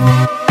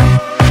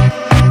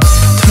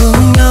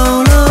 Thương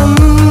nhau lắm,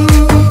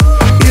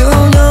 yêu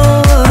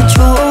nhau ở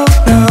chỗ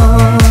nào,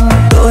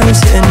 đối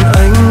diện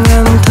anh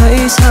em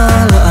thấy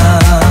xa lạ,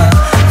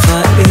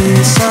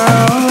 vậy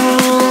sao?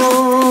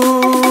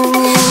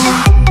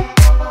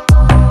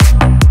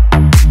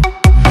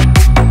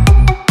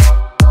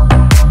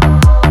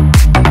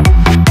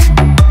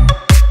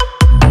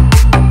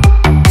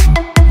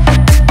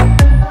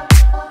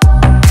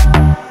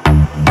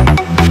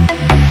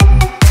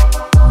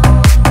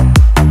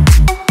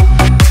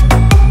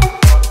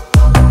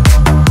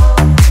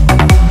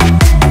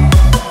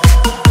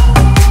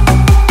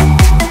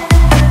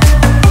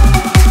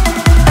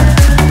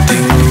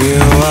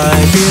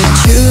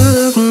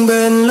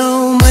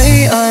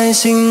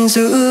 Xin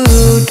giữ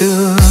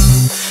được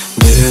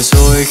để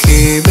rồi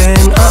khi bên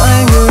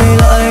ai người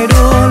lại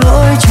đổ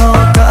lỗi cho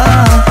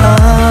cả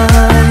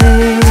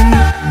hai.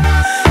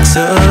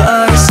 Giờ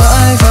ai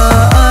sai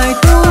và ai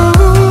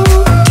đúng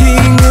thì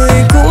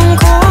người cũng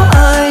có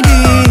ai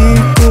đi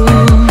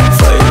cùng.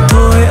 Vậy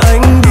thôi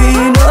anh đi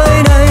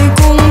nơi đây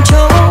cùng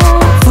cháu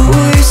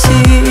vui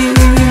gì.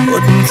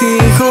 Một khi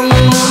không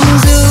muốn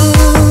giữ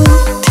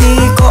thì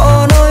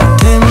có nói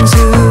thêm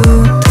dư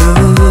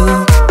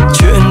thừa.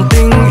 Chuyện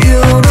tình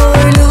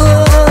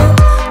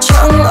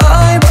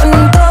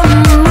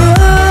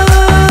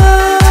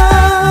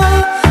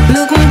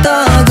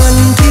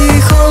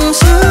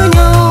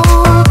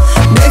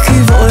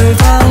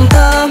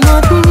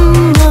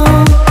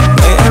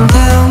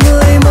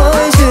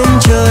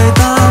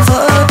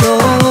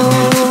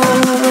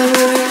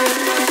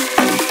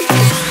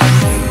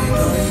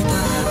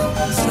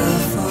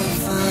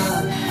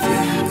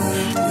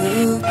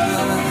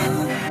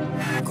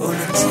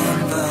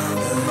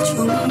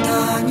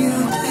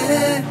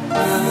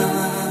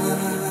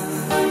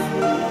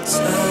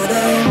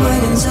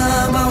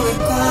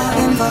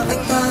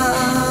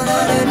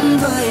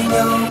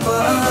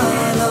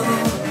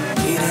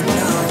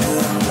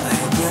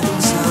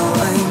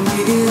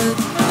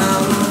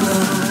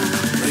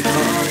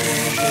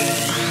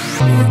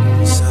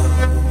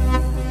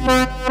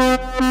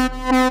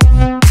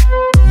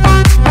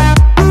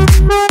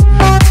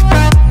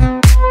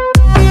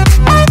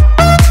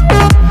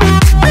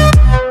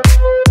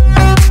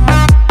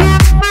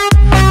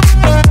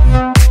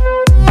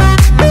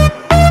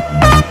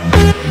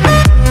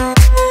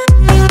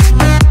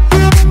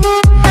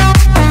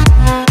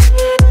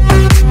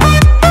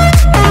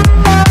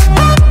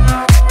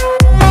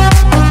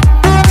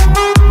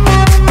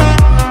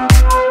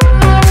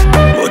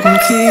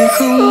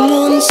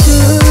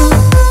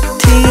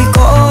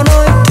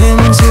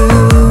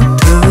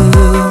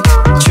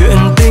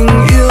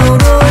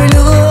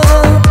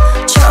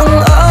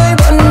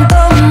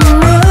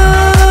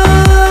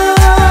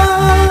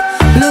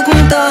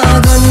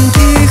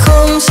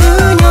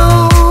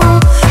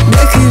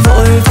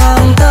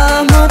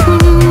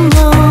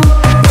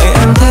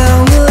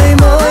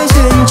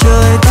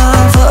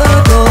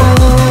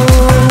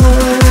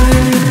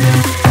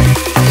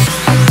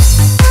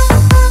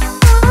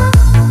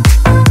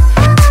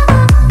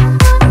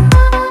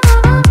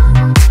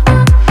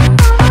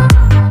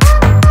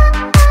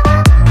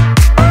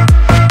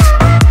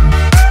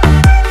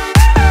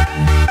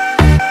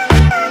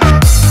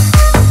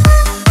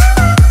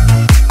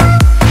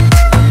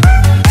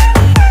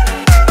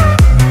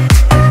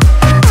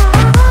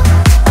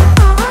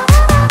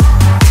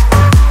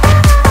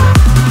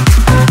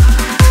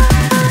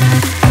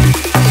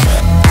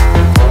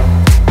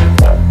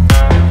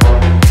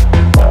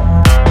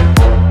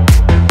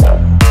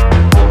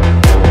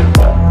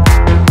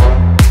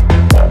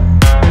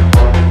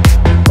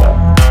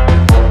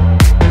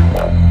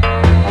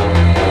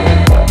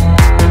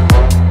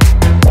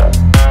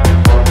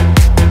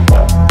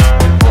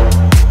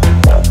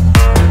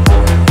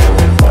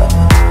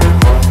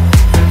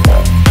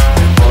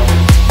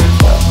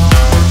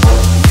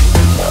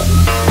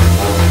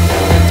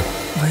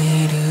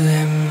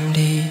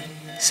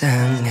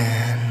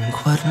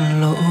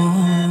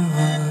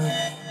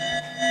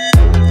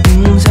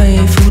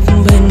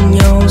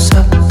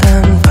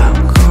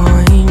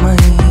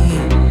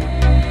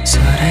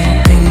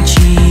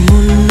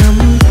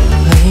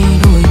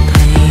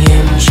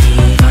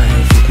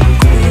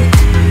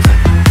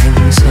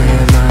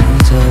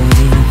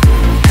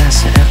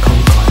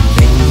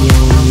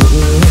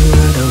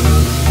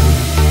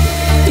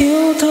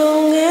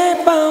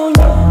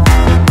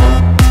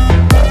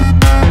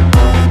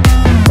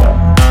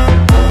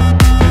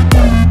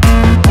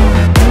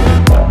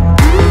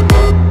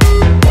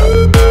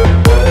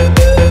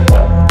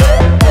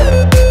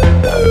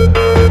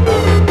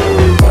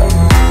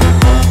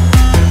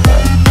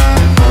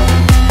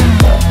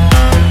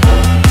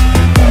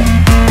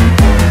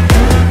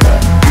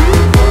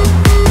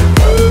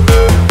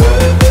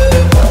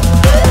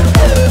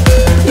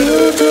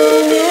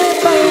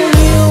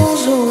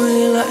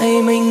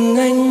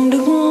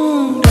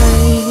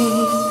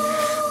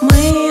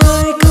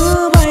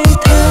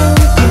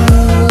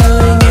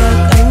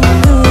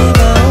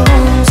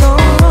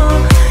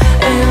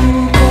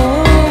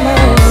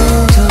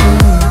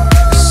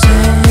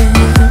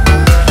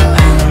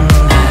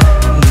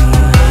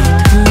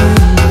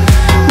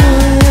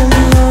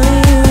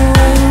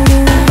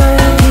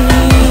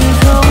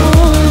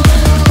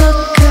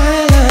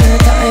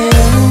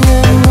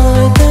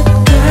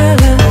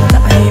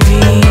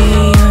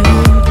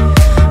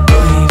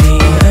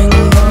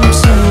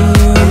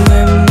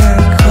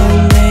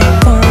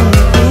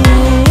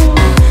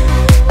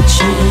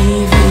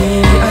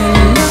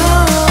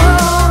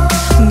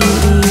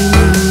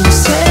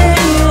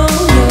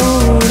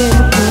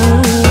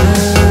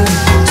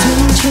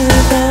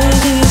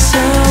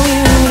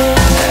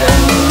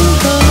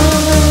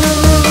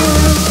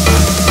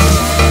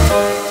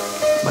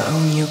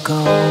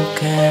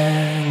ca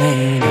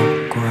ngày nào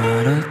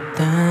qua đôi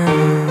ta,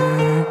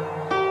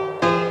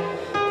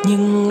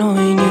 nhưng nỗi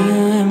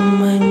nhớ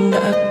em anh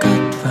đã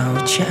cất vào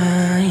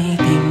trái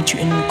tim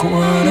chuyện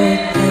của đôi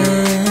ta.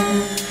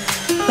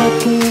 Tất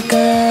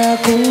cả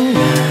cũng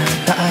là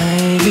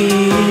tại vì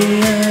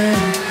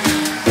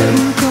em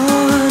có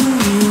hơn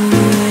nhiều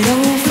người, đâu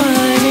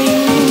phải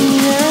mình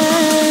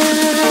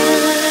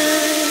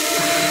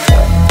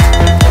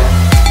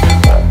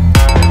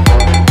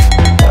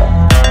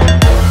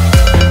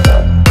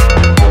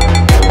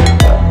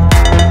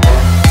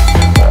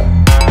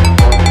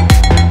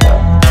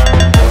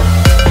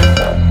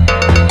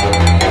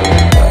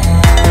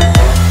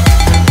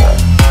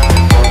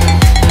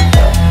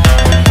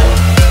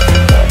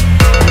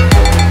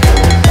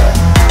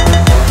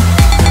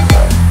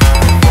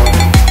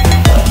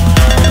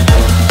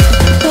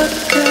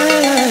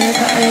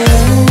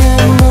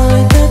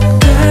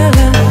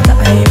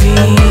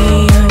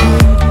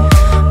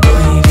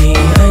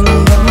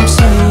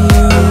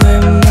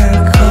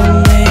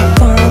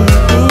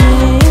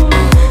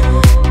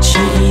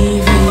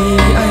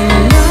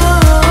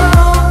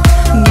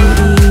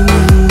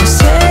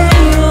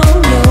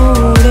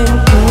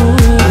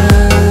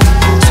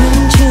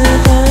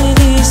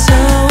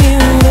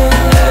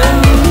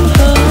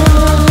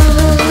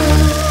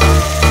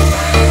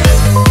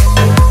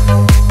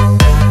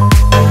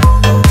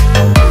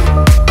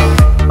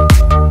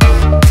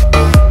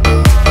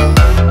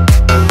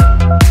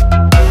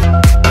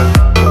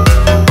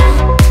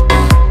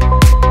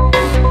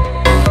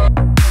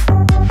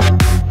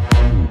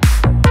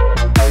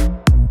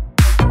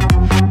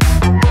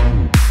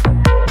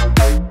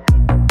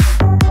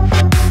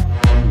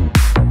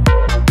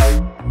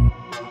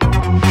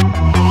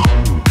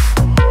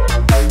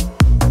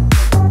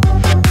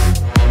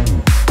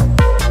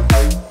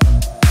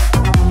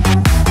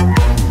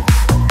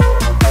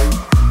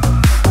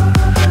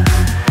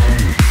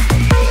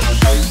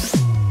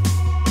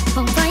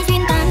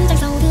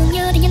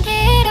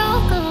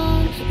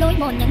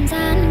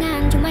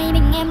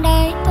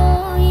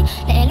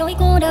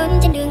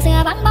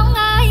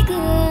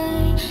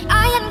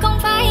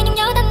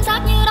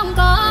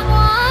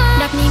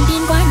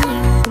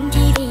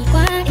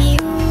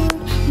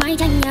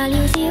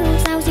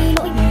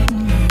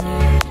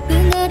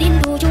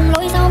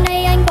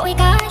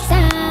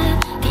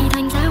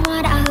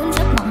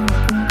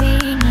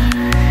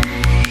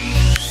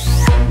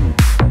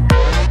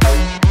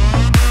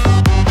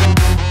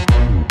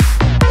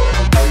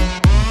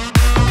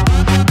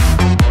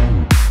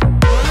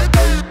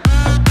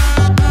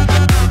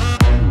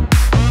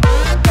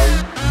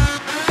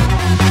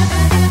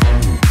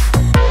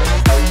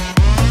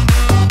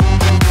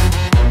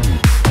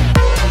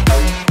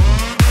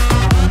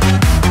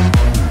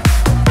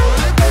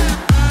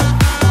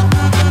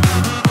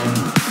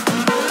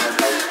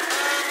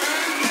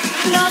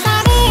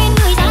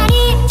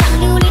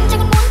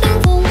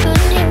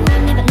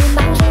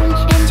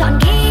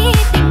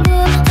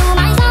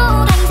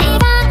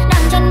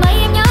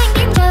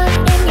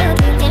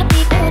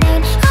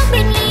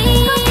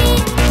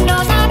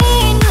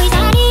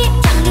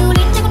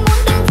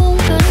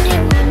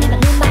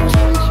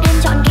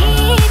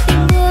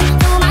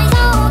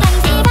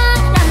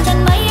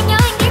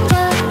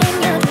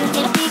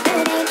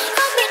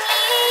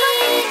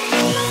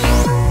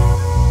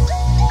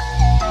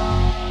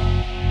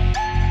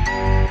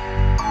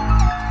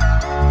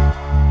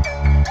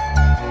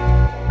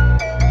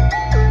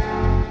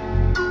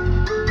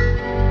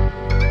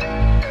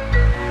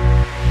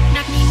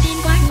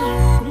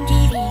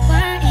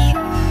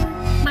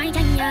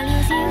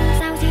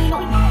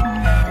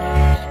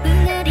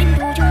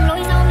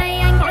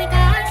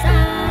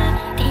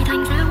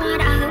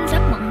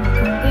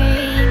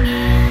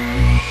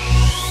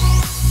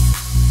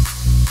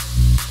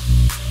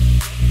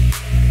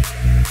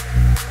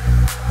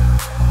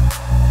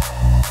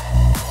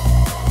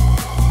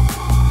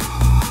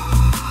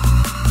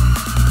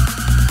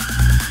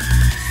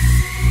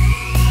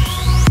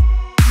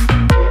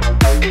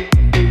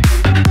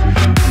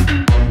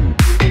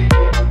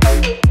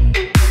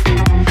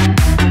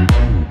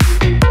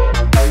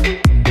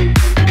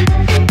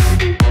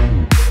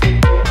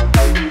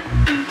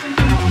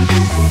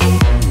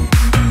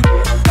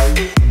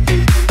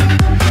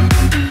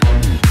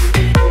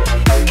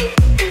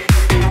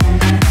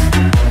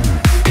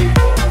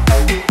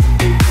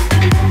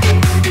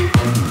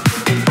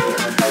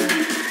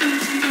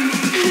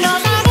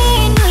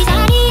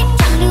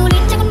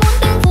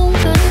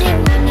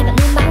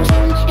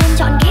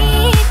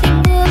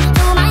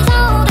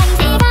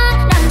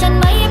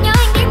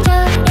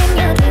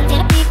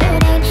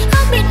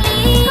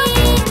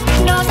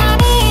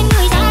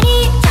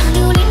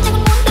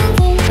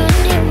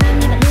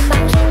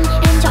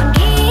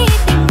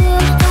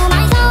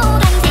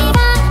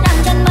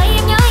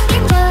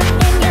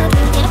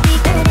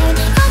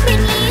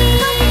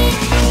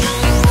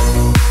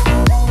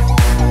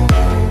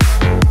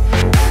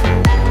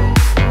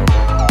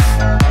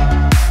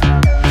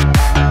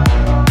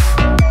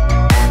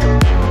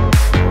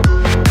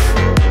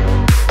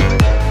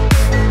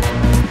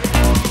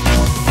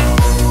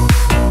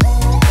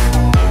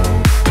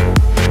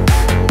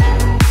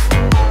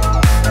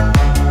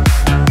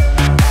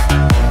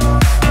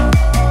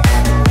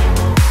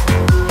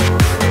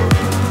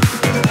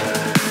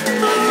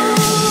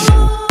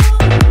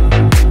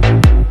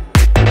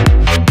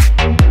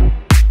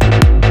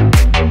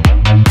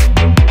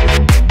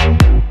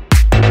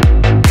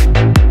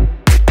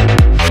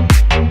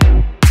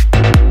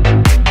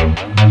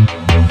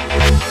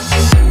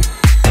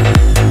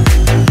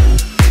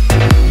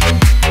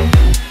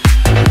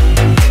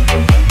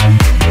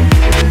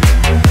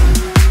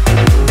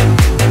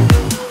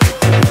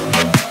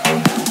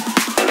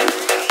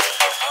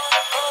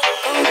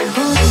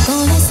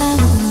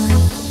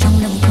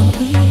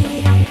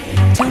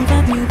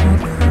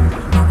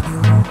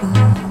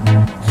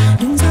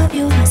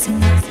yêu là gì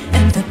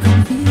em thật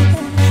không biết,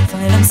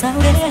 phải làm sao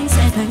để anh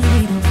sẽ thấy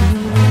được.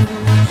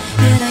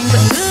 Biết anh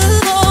vẫn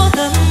cứ vô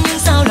tâm nhưng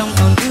sao lòng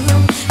còn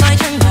thương, phải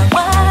chăng là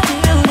quá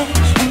yêu nên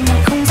anh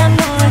lại không dám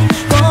nói.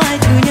 Có ai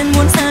tự nhiên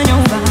muốn xa nhau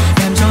và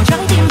làm cho trái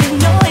tim mình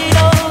nỗi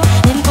đau,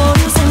 nên cố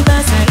yêu xem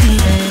ta sẽ đi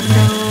về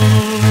đâu.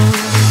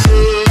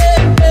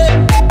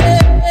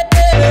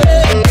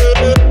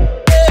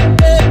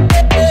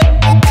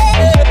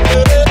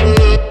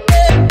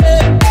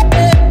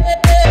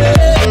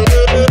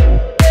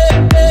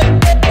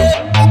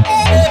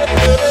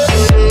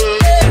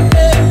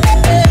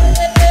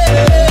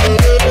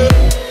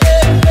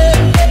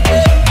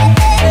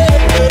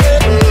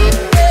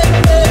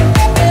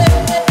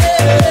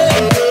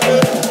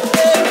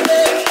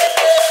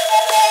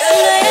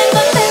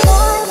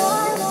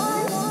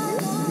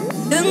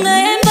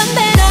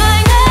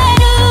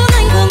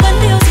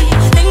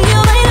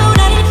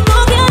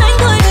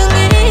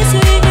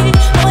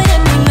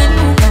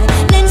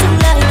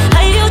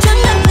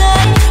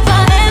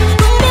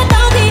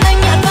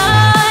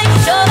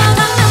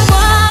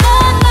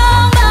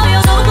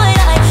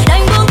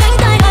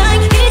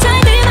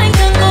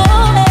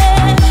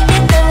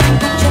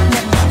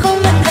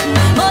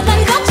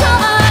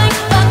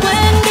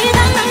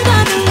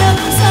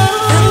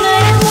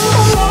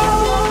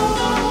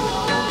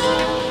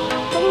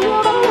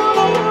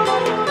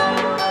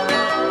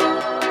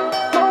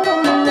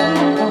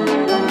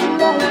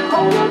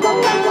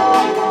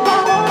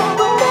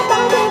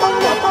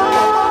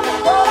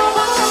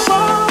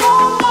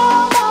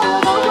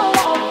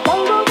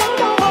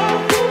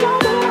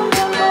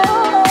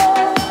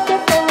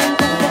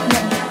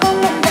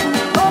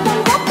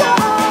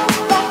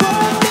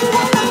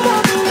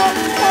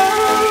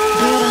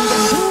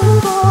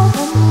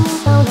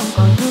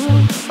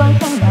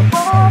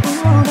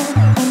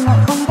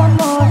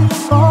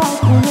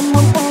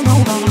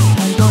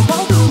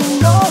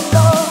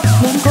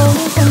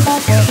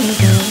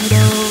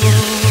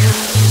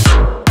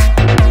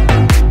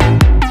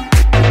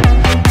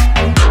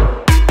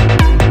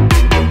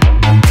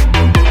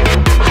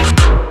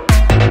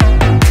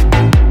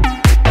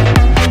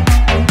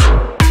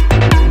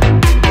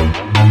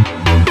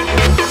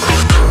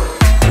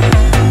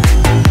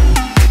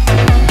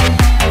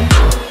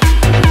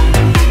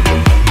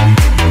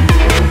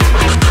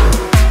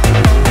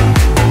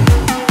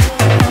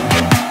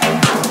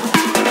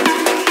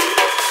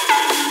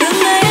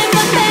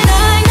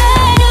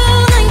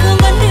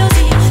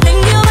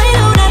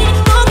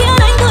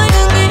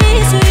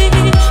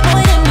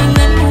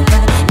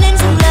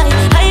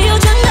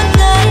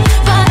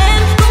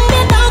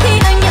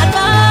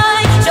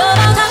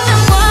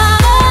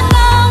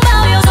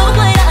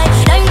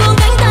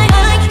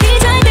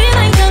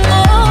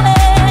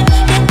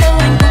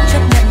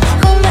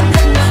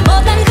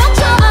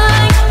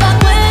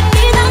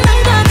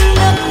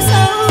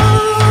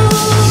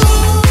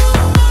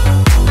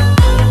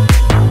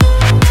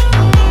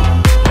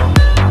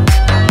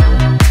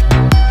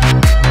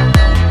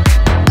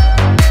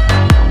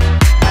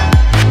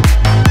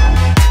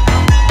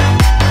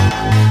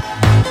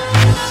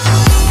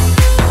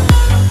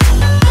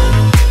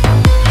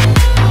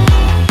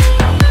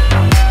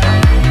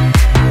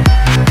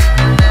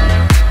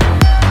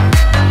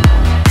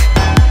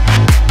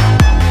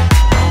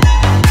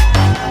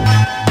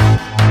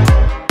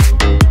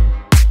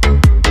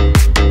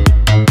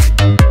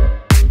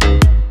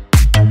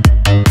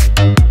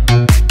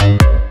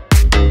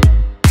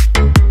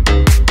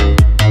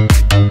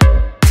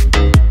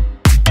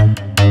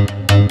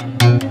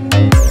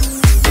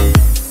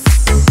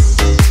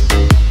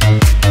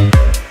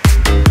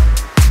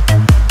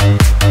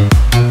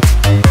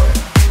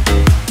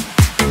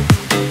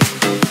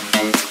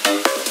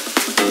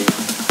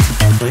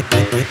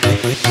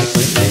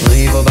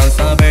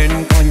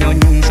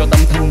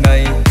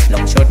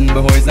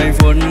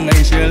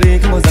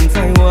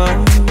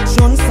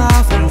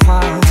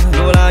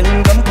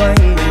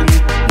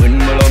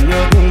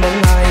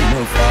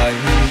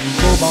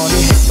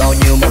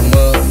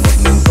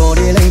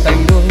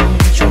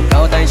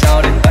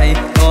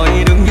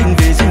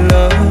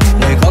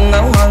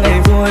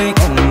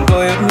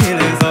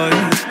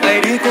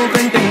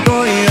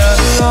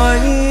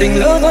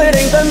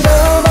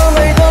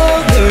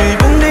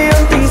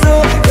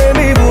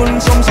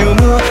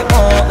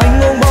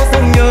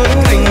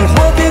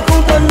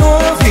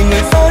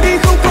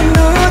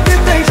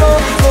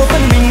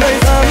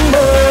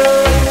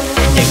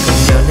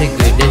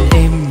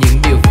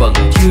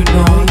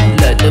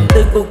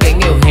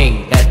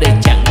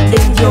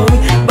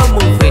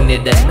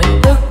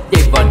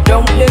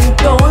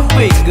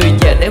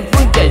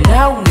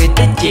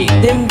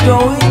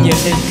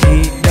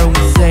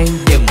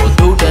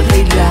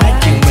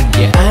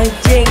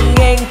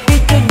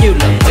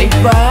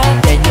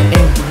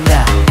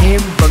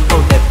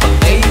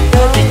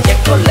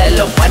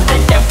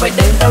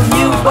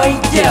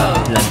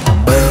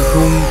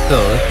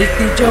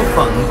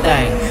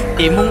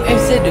 Chỉ muốn em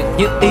sẽ được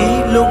như ý,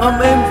 luôn ấm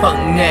êm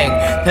phận ngàn.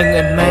 Thân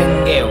anh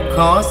mang nghèo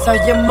khó, sao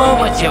dám mơ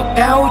mà trèo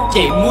cao.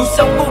 Chỉ muốn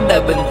sống cuộc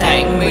đời bình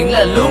thản, miễn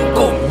là luôn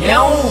cùng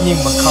nhau. nhưng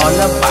mà khó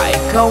lắm phải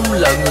không,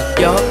 lỡ ngược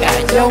gió cả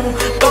dông.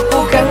 Có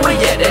cố gắng mới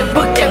về đến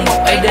bước chẳng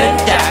một ai đến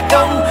trả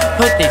công.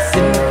 Thôi thì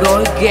xin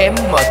gói ghém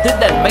mọi thứ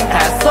đành mang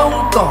thả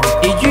xong, còn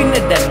chỉ duyên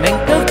nên đành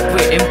mang tức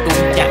vì em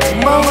cũng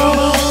chẳng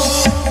mong.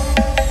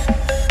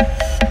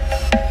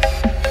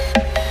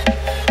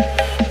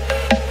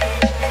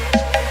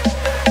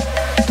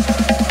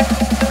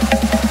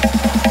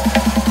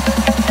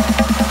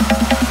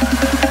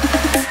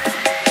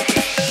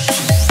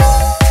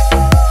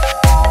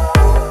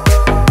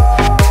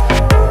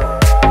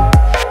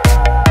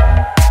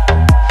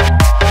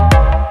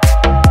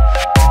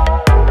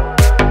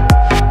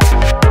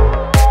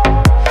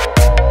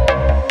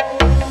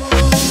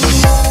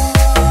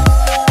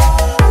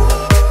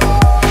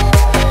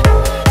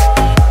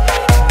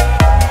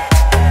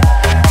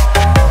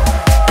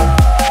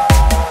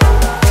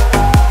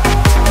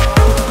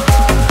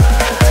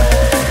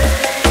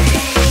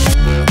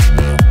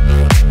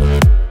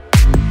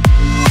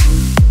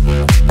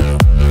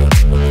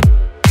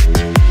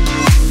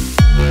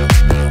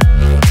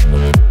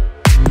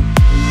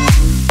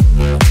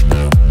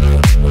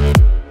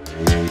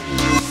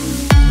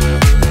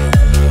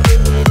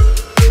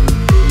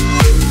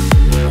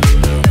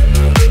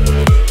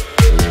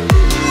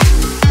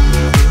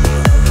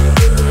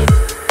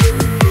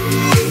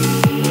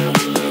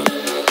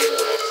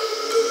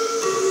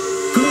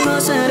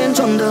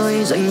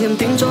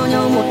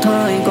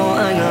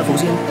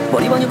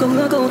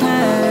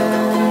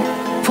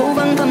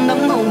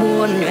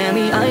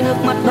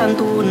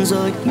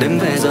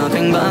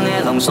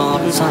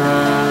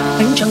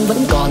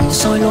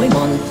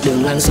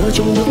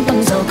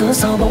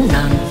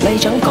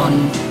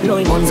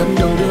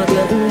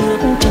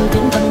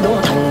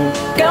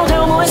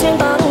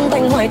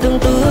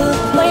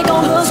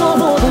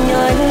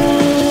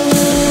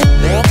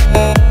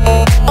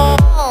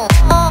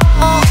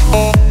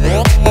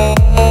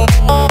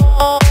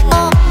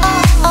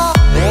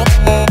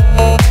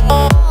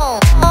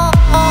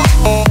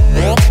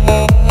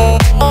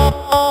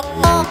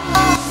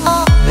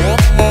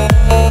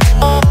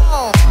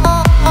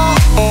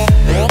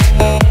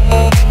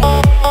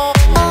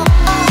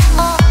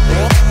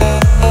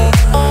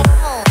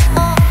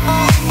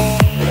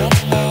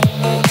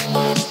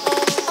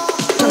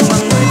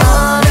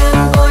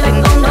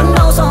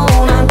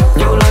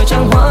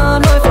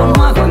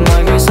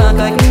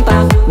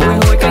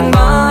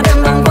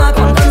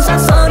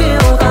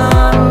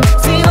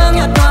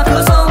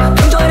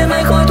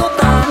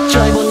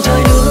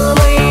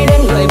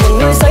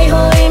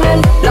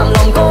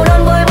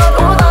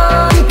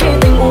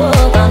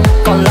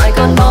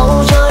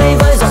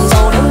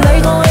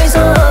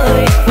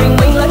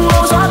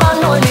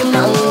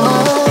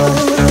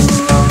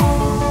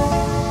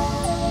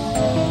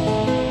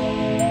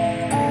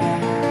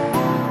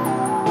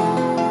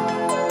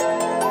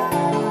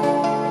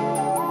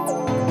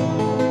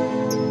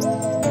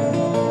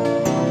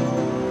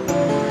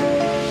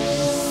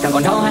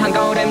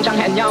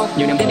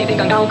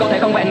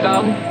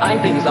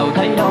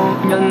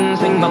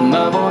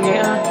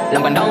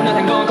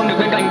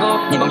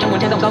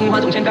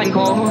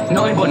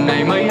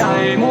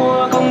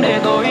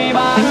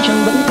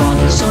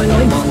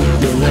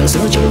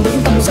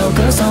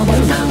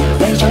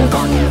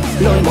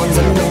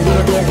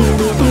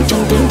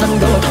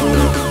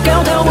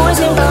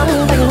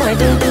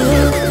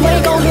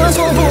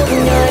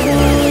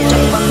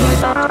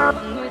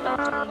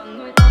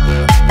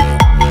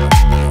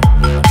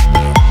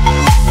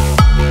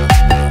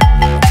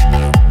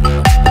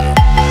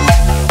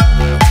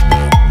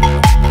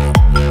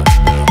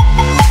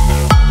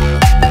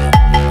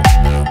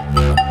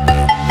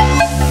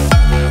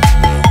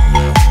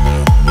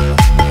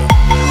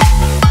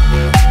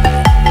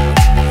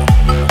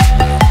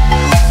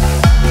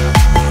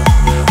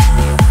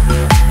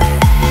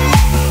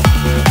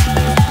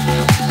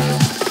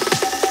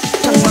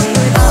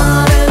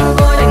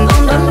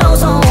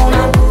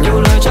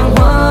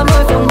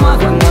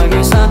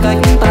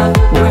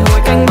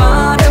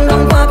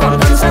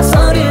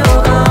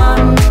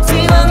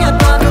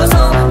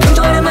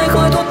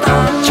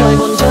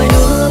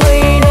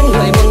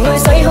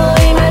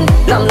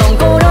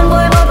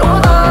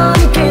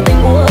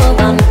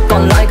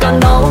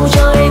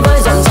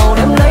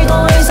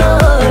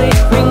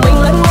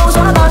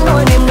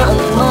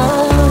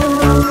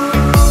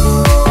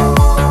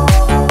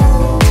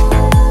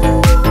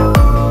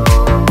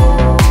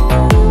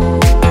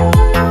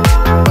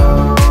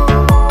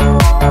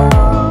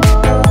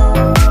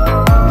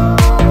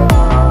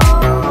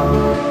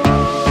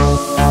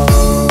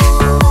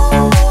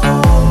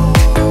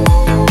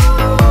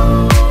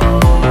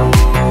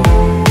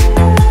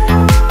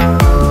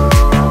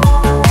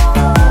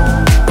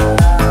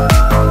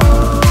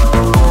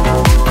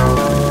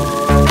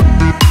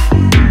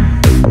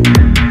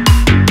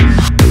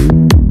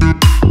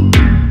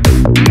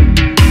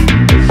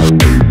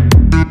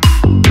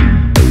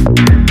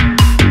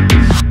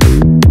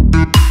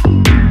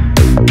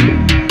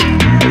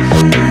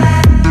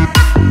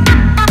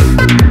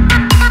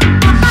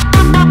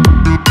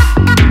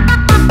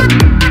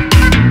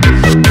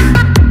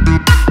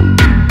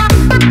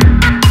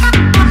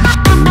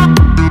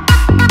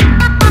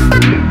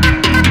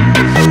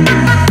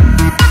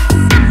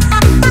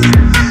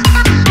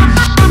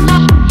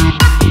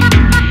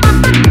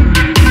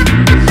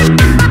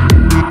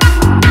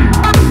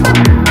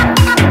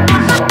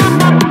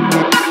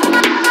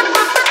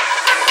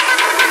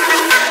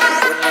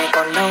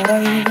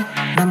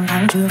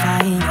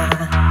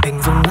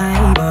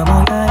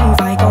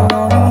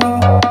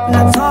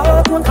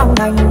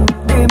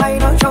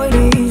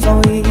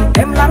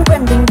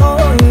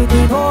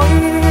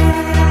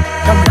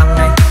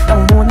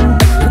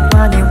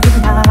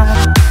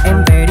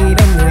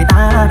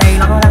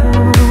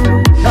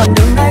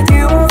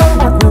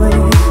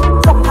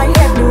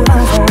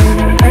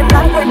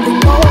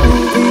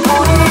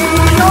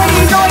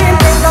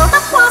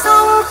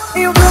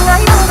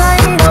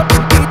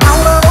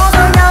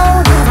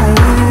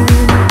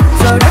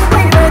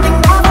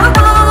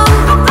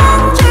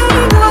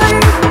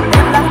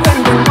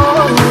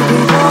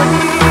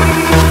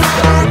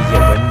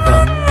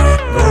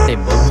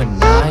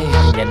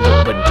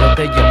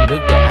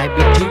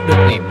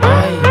 được ngày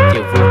mai.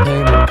 Chiều vừa thuê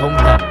mình không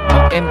thành,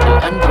 một em tự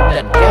anh cũng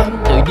đành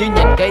cam. Tự như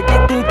nhành cây tiếc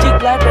tươi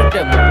chiếc lá ra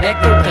trời một nét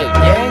theo thời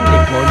gian.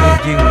 Liệt mỗi nơi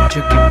duyên mình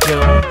chưa kịp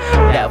chớm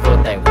đã vỡ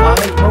tàn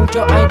phai. Mong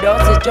cho ai đó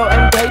sẽ cho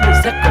em thấy được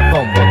sắc của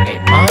vòng vào ngày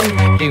mai.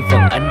 Riêng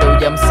phần anh đâu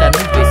dám sánh,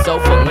 vì số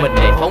phận mình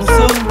này phóng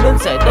xương. Nên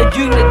xảy tới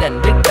duyên để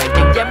đành đứt bạn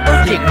chẳng dám đối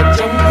diện mình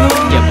trong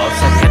gương. Giờ bảo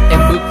xa cách em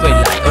bước về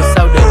lại, ở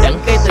sau đời đắng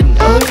cây tình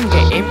ơi.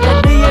 Ngày em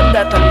ra đi anh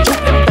đã thầm chúc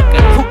em tất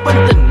hạnh phúc bên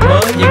tình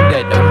mới. Nhưng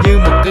đời đâu như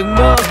một cơn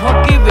mơ,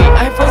 hoa kia vì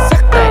ai phó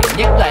sắc tàn.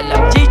 Nhắc lại làm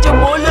chi cho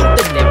mối lương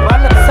tình này quá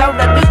làm sao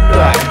đã đứt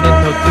đoạn. Nên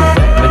thôi cứ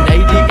về bên đây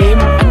đi em,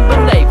 anh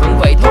bên này vẫn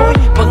vậy thôi.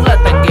 Vẫn là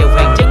thằng nghèo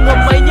vàng chân hôm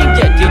ấy, nhưng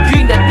giờ chuyện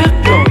duyên đã đứt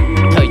rồi.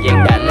 Thời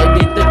gian đã lấy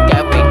đi tất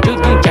cả vẹn trước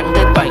nhưng chẳng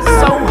thể toàn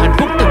sâu. Hạnh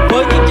phúc từng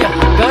với nhưng giờ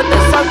cớ tại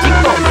sao chỉ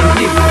còn những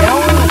niềm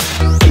đau.